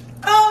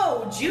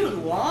 Oh, Jude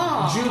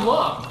Law. Jude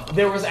Law.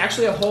 There was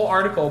actually a whole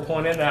article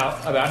pointed out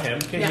about him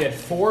because Yeah. he had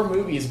 4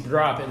 movies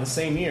drop in the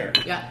same year.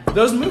 Yeah.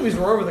 Those movies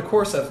were over the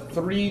course of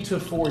 3 to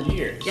 4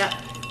 years. Yeah.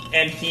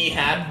 And he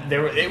had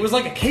it was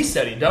like a case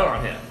study done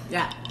on him.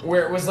 Yeah.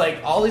 Where it was like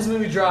all these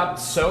movies dropped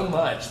so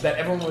much that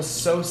everyone was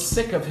so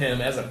sick of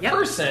him as a Yep.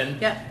 person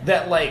Yep.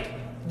 that like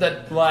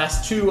the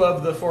last 2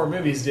 of the 4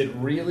 movies did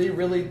really,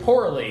 really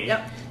poorly.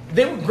 Yep.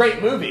 They were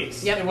great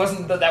movies. Yep. It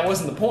wasn't that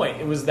wasn't the point.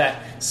 It was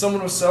that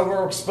someone was so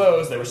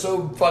overexposed, they were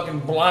so fucking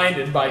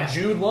blinded by Yeah.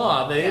 Jude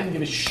Law, they didn't Yeah.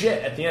 give a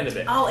shit at the end of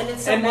it. Oh, and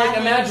it's so and like bad.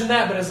 imagine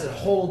that, but as a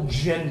whole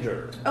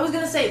gender. I was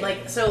gonna say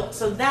like so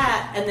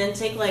that, and then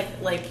take like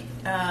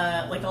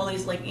all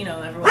these like, you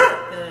know, everyone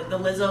the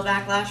Lizzo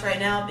backlash right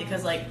now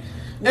because like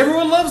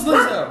Everyone loves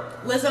Lizzo.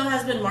 Lizzo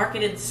has been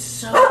marketed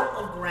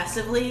so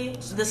aggressively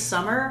this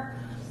summer.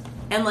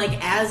 And, like,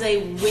 as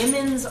a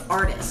women's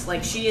artist,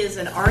 like, she is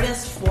an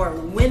artist for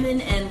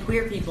women and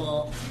queer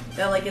people.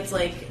 That, like, it's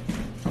like,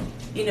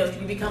 you know,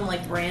 you become,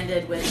 like,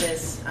 branded with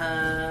this,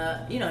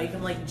 you know, you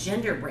become, like,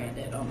 gender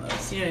branded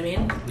almost. You know what I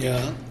mean?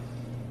 Yeah.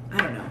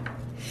 I don't know.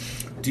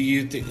 Do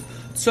you think...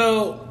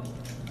 So...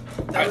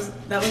 That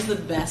was the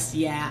best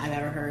yeah I've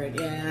ever heard.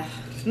 Yeah.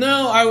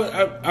 No, I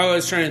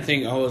was trying to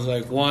think. I was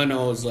trying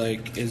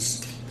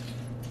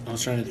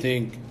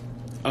to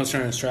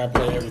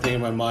extrapolate everything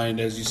in my mind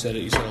as you said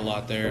it. You said a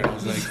lot there, and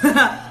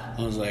I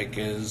was like,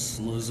 is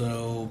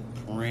Lizzo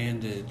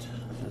branded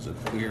as a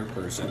queer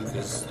person?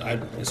 Is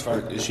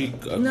she a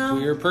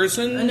queer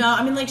person? No,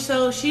 I mean, like,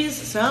 Lizzo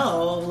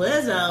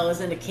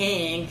is into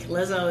kink.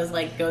 Lizzo is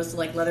like goes to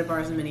like leather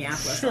bars in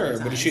Minneapolis. Sure,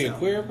 but is she a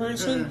queer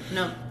person?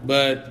 No.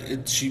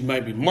 But she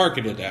might be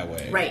marketed that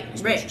way. Right.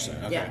 Is right. What you're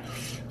saying. Okay. Yeah.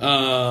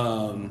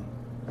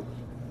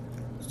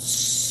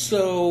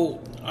 So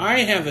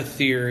I have a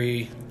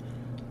theory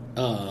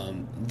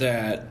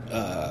that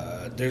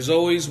there's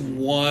always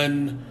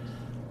one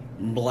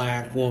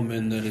black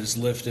woman that is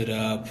lifted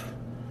up,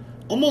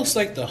 almost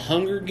like the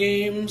Hunger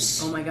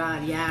Games. Oh my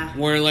God, yeah.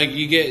 Where like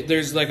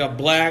there's like a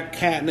black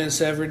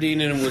Katniss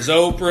Everdeen, and it was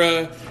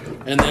Oprah,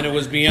 and then it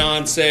was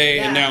Beyonce,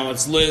 and now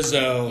it's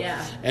Lizzo.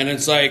 Yeah. And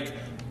it's like,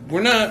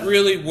 we're not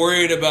really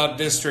worried about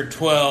District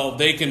 12.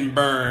 They can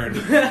burn.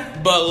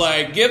 But,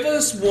 like, give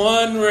us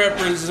one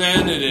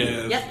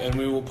representative, and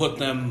we will put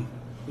them...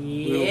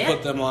 We will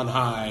put them on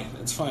high.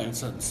 It's fine.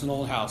 It's an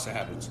old house. It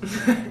happens.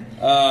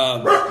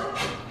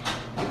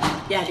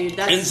 Yeah, dude.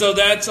 And so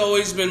that's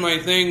always been my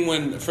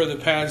thing for the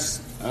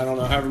past, I don't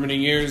know, however many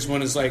years,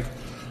 when it's like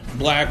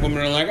black women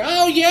are like,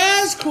 oh,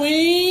 yes,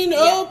 Queen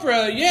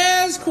Oprah.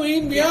 Yes,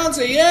 Queen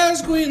Beyonce.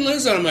 Yes, Queen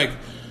Lizzo. I'm like,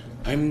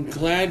 I'm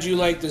glad you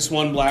like this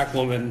one black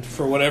woman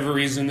for whatever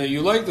reason that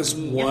you like this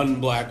one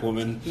black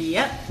woman.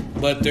 Yep.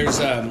 But there's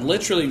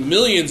literally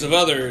millions of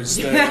others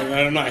that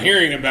I'm not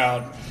hearing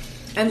about.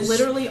 And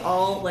literally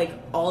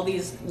all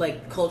these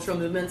like cultural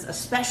movements,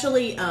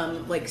 especially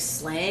like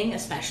slang,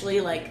 especially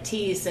like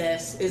T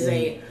sis is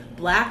a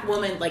black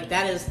woman. Like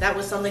that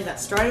was something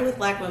that started with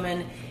black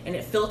women, and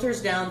it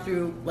filters down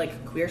through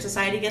like queer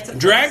society gets it.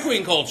 Drag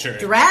queen culture.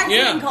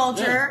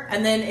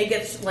 And then it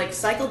gets like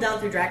cycled down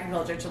through drag queen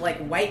culture to like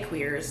white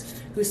queers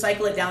who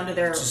cycle it down to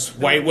their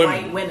white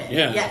women.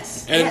 Yeah.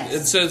 Yes.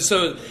 And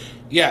so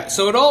yeah,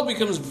 so it all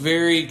becomes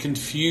very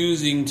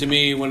confusing to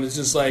me when it's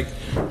just like,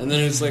 and then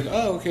it's like,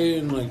 oh, okay,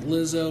 and like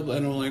Lizzo,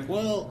 and I'm like,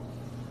 well...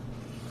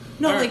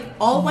 No, like,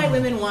 all white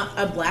women want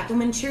a black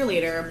woman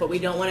cheerleader, but we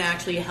don't want to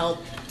actually help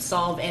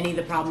solve any of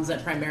the problems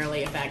that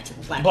primarily affect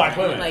black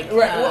women. Like,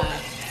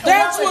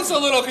 that's what's a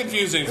little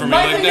confusing for me.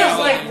 My thing is,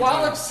 like,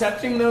 while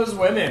accepting those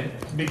women,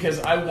 because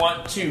I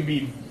want to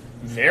be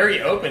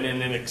very open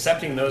in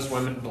accepting those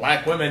women,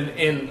 black women,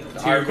 in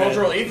our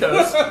cultural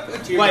ethos,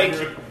 like...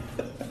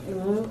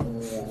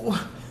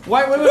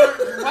 White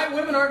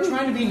women aren't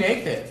trying to be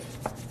naked.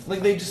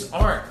 Like, they just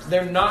aren't.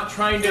 They're not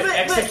trying to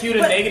execute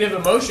a negative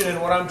emotion.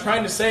 And what I'm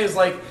trying to say is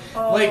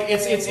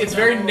it's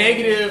very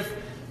negative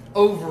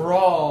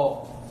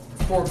overall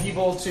for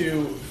people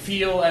to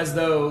feel as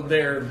though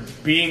they're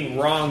being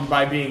wronged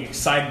by being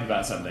excited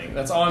about something.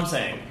 That's all I'm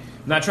saying.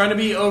 I'm not trying to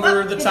be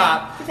over the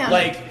top.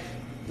 Wait,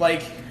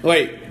 back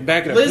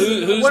it up.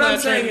 Who's what not I'm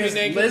saying is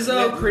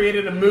Lizzo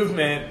created a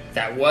movement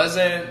that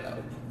wasn't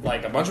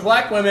like a bunch of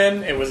black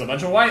women. It was a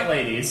bunch of white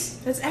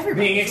ladies. It's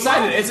everybody being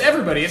excited. It's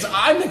everybody.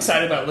 I'm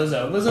excited about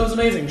Lizzo. Lizzo's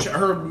amazing.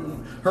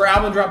 Her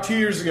album dropped 2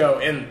 years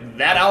ago, and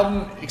that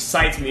album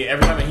excites me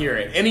every time I hear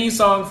it. Any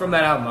song from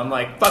that album, I'm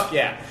like, fuck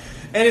yeah.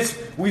 And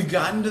we've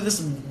gotten to this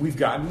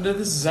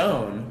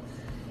zone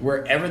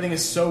where everything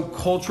is so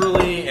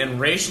culturally and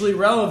racially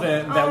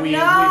relevant that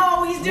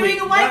he's doing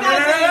a white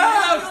guy thing.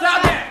 No,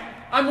 stop it!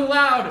 I'm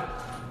allowed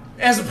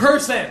as a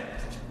person.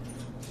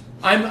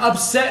 I'm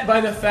upset by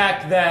the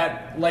fact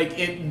that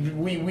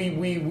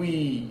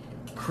we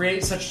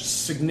create such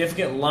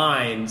significant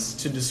lines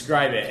to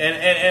describe it,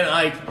 and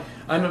like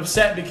I'm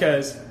upset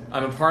because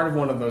I'm a part of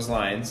one of those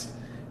lines,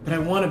 but I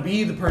want to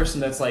be the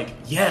person that's like,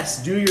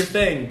 yes, do your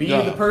thing, be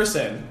the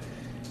person.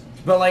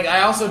 But like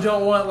I also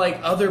don't want like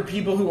other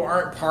people who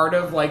aren't part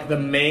of like the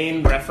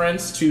main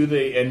reference to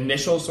the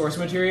initial source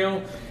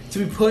material to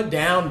be put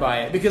down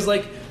by it, because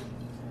like,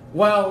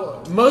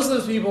 while most of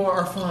those people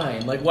are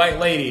fine, like white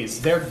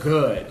ladies, they're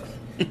good.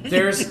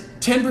 There's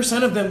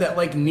 10% of them that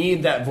like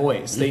need that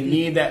voice. They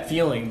need that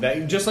feeling.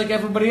 That just like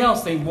everybody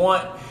else, they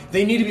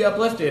need to be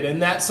uplifted,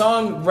 and that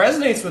song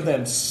resonates with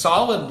them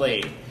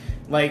solidly.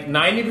 Like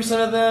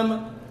 90% of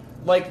them,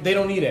 like they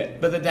don't need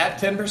it, but that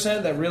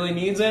 10% that really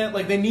needs it,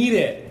 like they need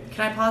it.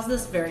 Can I pause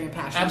this very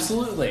impassioned?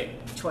 Absolutely.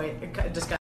 Discussion?